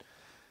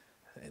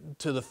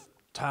to the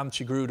time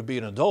she grew to be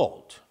an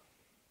adult.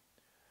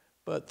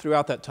 But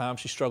throughout that time,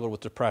 she struggled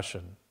with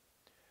depression.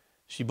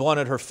 She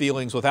blunted her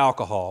feelings with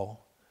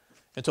alcohol,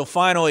 until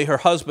finally her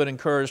husband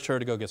encouraged her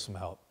to go get some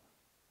help.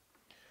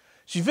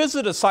 She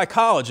visited a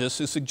psychologist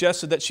who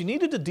suggested that she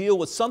needed to deal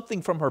with something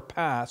from her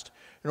past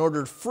in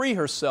order to free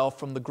herself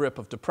from the grip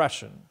of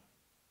depression. And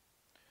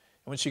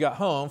when she got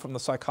home from the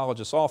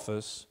psychologist's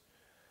office,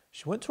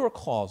 she went to her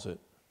closet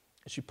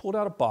and she pulled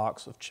out a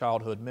box of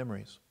childhood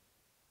memories.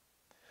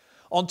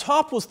 On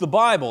top was the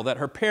Bible that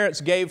her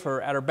parents gave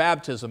her at her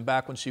baptism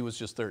back when she was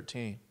just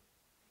 13.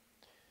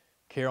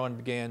 Carolyn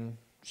began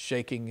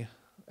shaking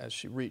as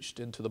she reached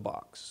into the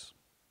box.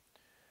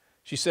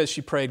 She says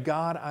she prayed,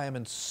 God, I am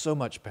in so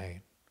much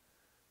pain.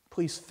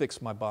 Please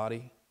fix my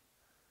body.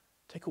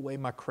 Take away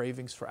my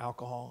cravings for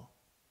alcohol.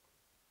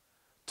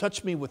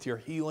 Touch me with your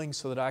healing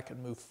so that I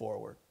can move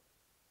forward.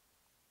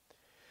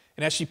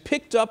 And as she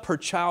picked up her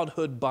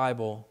childhood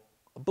Bible,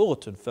 a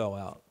bulletin fell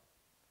out.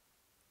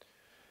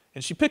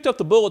 And she picked up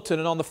the bulletin,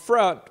 and on the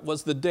front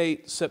was the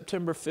date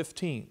September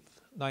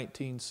 15th,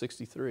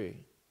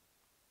 1963.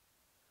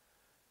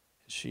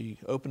 She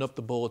opened up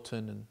the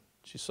bulletin and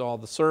she saw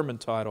the sermon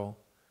title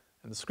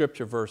and the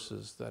scripture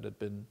verses that had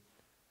been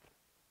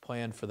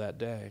planned for that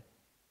day.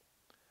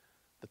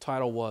 The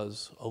title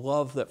was A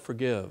Love That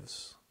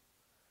Forgives.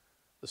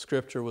 The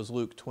scripture was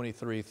Luke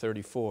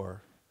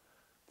 23:34.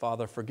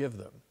 Father, forgive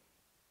them,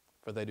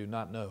 for they do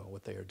not know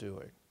what they are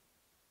doing.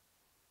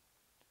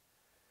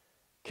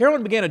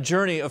 Carolyn began a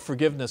journey of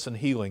forgiveness and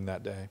healing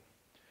that day.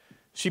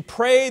 She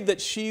prayed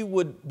that she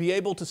would be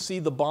able to see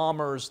the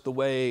bombers the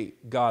way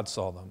God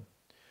saw them.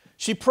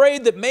 She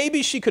prayed that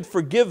maybe she could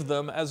forgive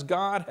them as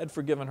God had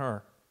forgiven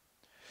her.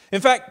 In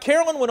fact,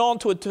 Carolyn went on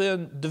to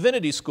attend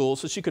divinity school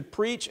so she could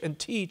preach and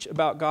teach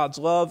about God's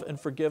love and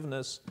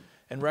forgiveness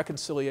and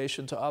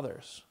reconciliation to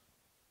others.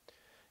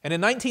 And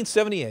in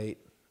 1978,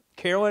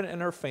 Carolyn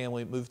and her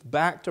family moved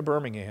back to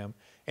Birmingham,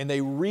 and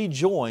they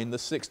rejoined the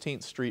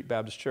 16th Street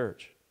Baptist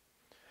Church,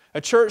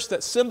 a church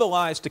that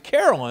symbolized to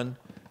Carolyn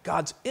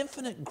God's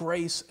infinite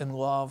grace and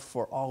love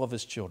for all of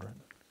his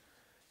children,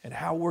 and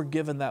how we're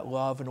given that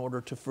love in order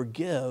to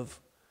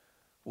forgive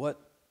what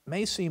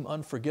may seem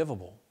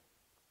unforgivable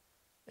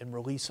and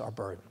release our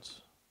burdens.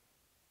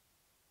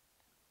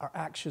 Our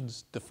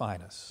actions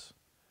define us.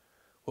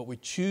 What we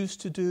choose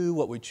to do,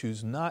 what we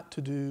choose not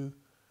to do,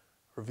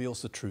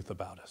 reveals the truth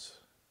about us.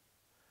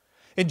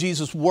 In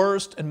Jesus'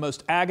 worst and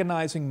most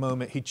agonizing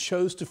moment, he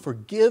chose to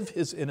forgive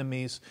his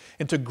enemies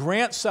and to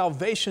grant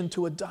salvation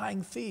to a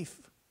dying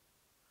thief.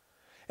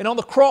 And on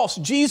the cross,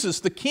 Jesus,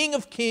 the King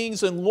of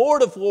Kings and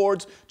Lord of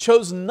Lords,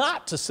 chose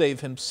not to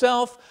save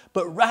himself,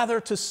 but rather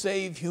to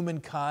save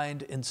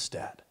humankind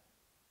instead.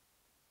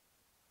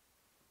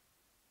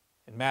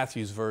 In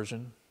Matthew's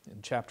version,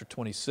 in chapter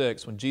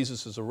 26, when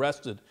Jesus is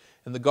arrested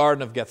in the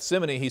Garden of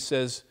Gethsemane, he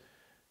says,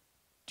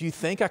 "Do you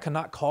think I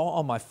cannot call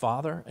on my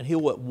Father, and he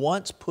will at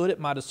once put at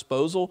my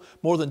disposal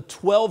more than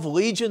 12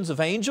 legions of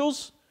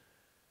angels?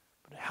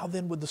 But how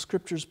then would the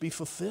scriptures be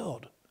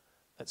fulfilled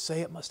that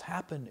say it must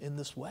happen in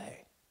this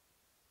way?"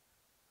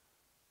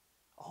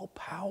 All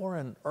power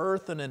in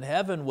earth and in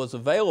heaven was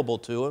available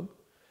to him.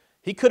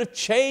 He could have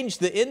changed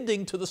the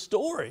ending to the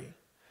story.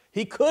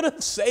 He could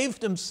have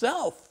saved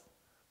himself.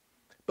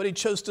 But he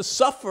chose to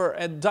suffer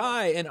and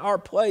die in our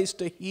place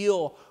to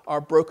heal our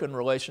broken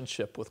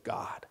relationship with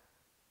God.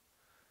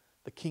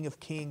 The King of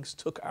Kings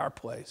took our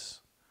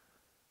place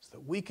so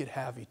that we could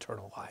have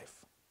eternal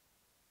life.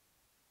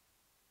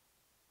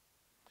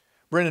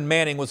 Brennan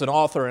Manning was an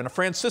author and a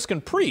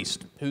Franciscan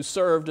priest who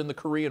served in the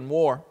Korean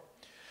War.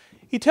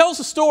 He tells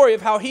the story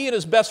of how he and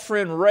his best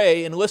friend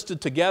Ray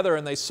enlisted together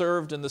and they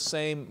served in the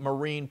same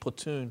Marine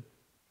platoon.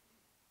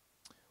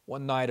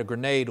 One night, a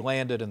grenade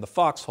landed in the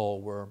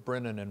foxhole where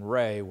Brennan and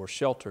Ray were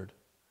sheltered.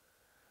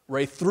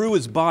 Ray threw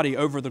his body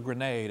over the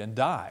grenade and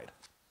died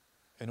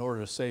in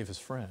order to save his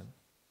friend.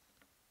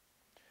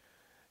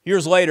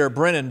 Years later,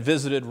 Brennan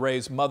visited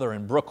Ray's mother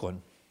in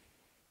Brooklyn.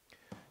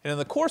 And in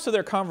the course of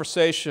their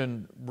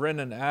conversation,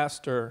 Brennan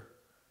asked her,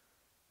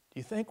 "Do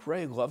you think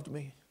Ray loved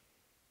me?"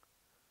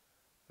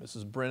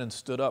 Mrs. Brennan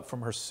stood up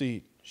from her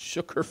seat,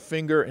 shook her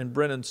finger in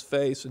Brennan's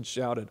face, and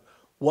shouted,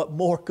 "What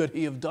more could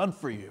he have done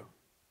for you?"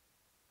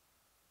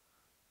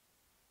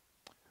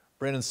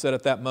 Brennan said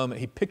at that moment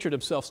he pictured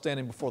himself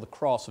standing before the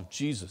cross of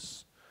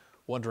Jesus,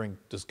 wondering,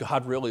 does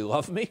God really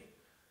love me?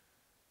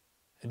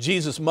 And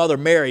Jesus' mother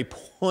Mary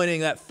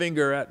pointing that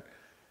finger at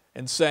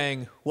and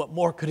saying, "What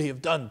more could he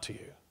have done to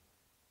you?"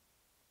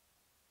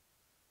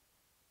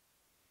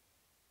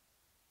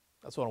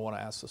 That's what I want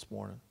to ask this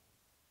morning.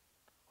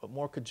 What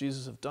more could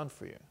Jesus have done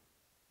for you?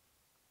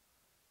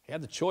 He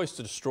had the choice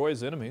to destroy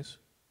his enemies.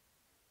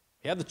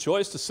 He had the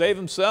choice to save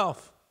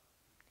himself.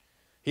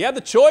 He had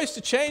the choice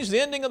to change the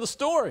ending of the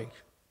story. And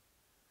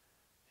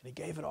he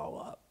gave it all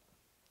up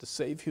to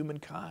save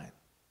humankind,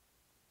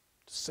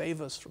 to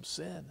save us from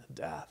sin and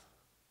death.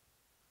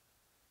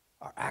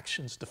 Our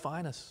actions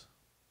define us.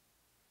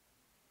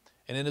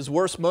 And in his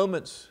worst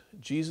moments,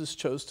 Jesus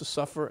chose to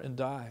suffer and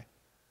die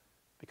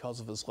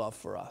because of his love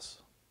for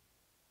us.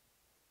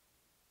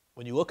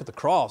 When you look at the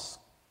cross,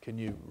 can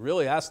you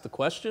really ask the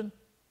question,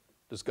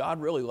 does God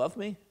really love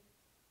me?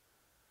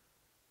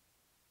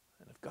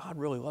 And if God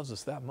really loves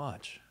us that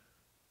much,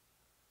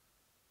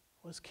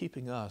 what is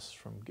keeping us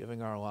from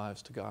giving our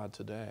lives to God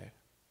today?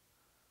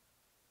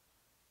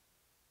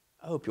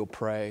 I hope you'll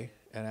pray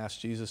and ask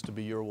Jesus to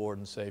be your Lord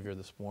and Savior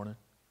this morning.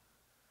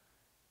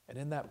 And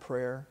in that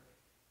prayer,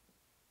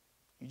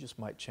 you just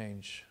might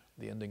change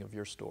the ending of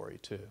your story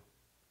too.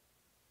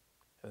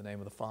 In the name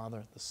of the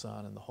Father, the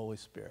Son, and the Holy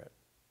Spirit.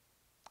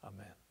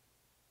 Amen.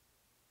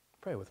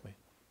 Pray with me.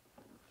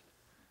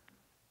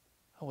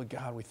 Holy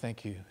God, we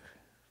thank you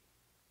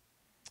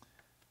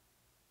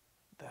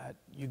that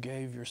you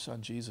gave your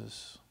Son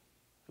Jesus,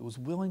 who was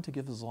willing to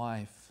give his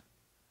life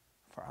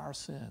for our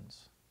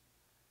sins.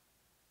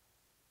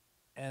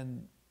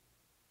 And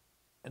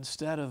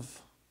instead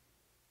of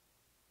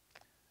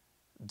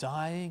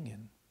dying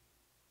and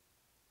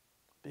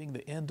being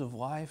the end of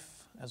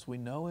life as we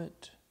know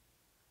it,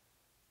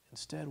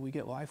 instead we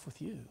get life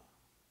with you.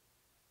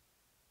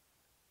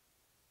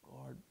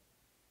 Lord,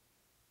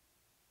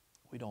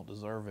 we don't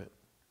deserve it.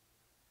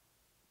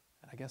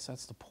 And I guess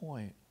that's the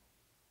point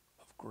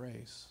of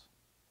grace,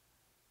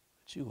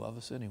 that you love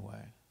us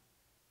anyway.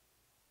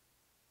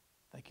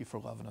 Thank you for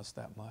loving us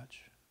that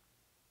much.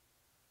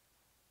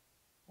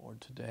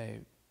 Lord, today,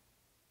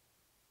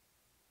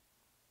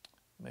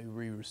 may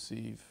we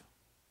receive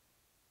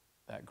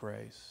that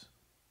grace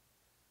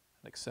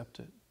and accept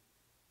it and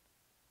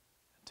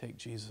take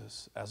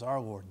Jesus as our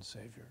Lord and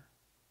Savior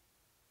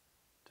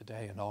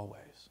today and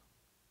always.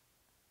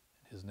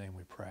 In his name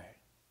we pray.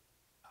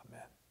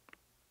 Amen.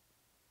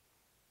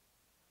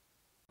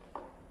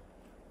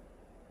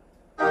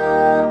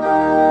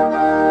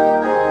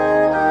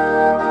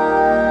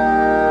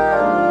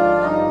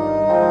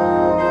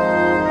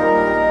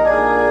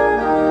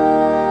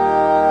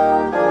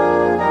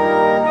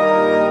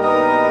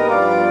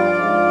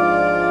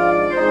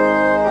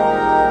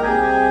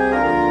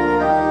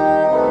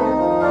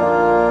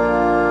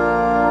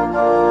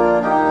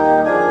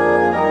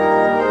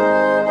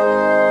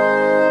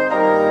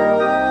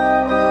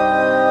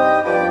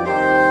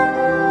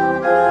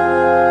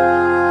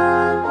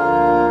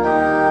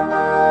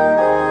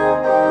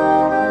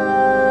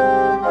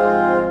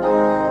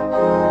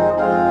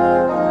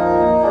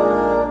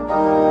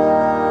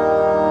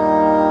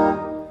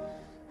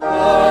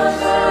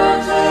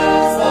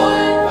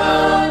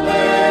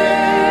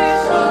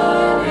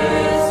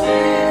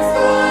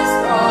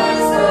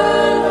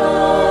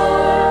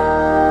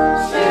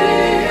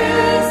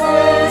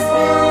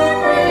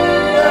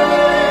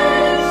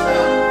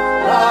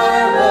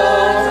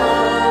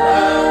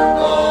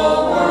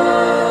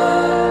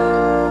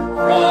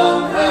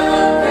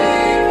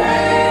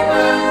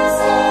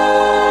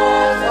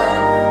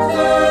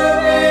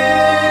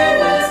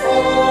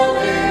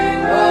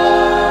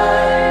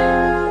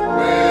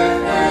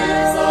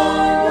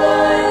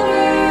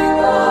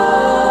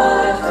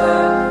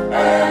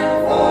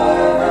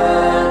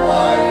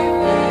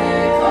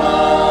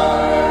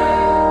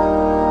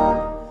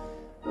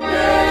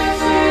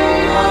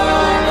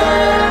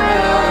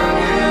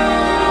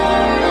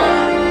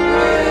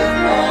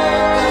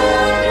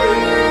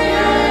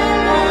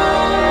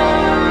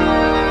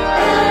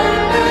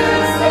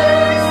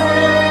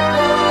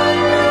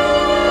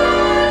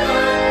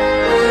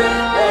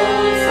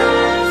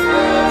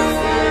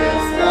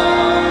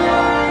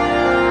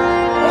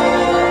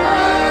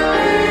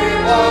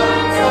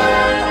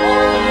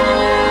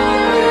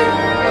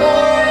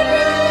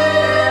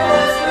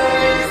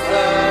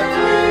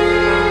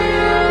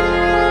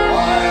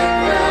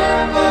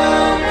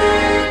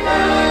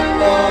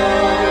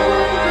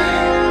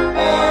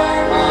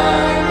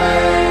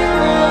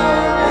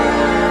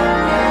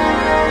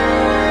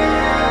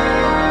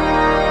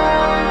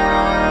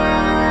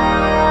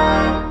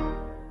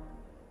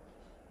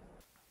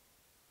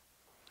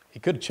 He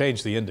could have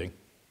changed the ending.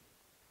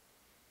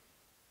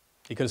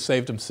 He could have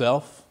saved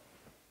himself.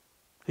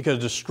 He could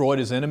have destroyed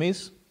his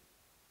enemies.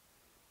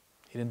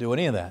 He didn't do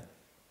any of that.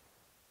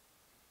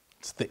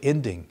 It's the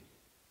ending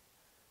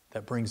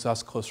that brings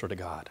us closer to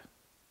God.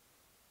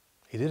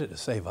 He did it to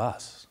save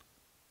us.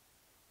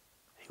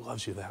 He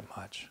loves you that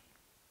much.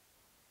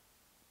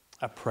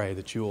 I pray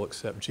that you will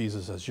accept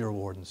Jesus as your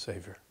Lord and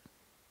Savior.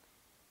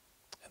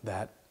 And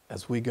that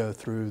as we go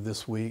through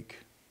this week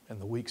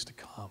and the weeks to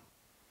come,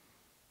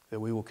 that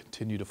we will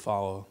continue to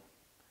follow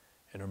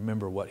and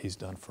remember what he's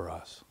done for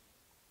us.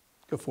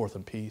 Go forth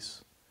in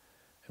peace.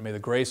 And may the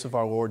grace of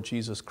our Lord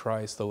Jesus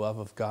Christ, the love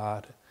of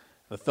God, and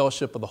the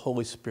fellowship of the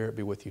Holy Spirit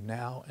be with you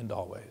now and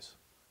always.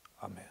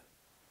 Amen.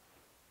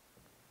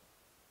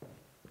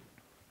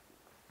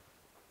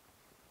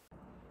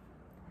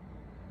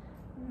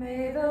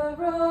 May the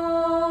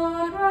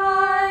road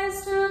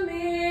rise to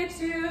meet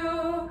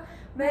you.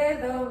 May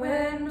the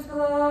wind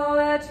blow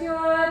at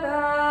your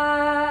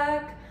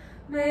back.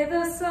 May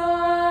the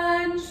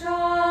sun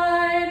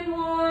shine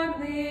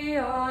warmly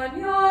on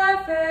your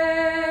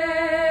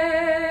face.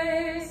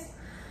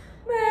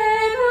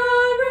 May the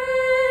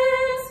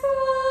rains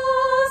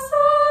fall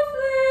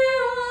softly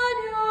on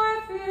your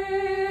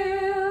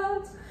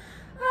fields.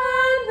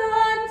 And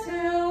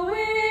until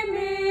we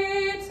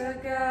meet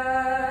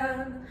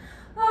again,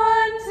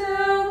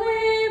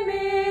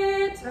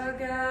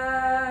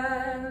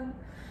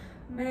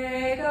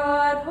 may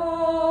God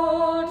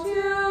hold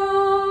you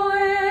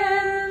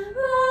in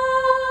the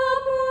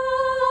palm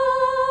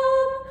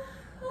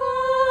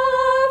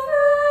of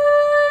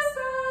his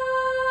hand.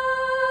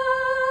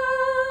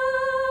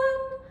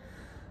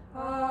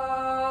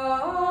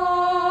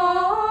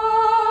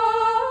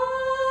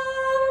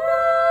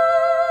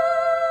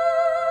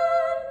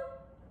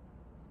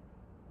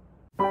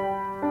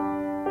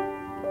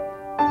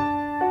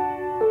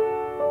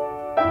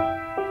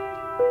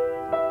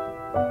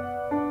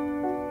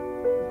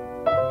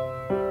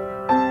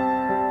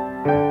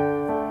 Amen.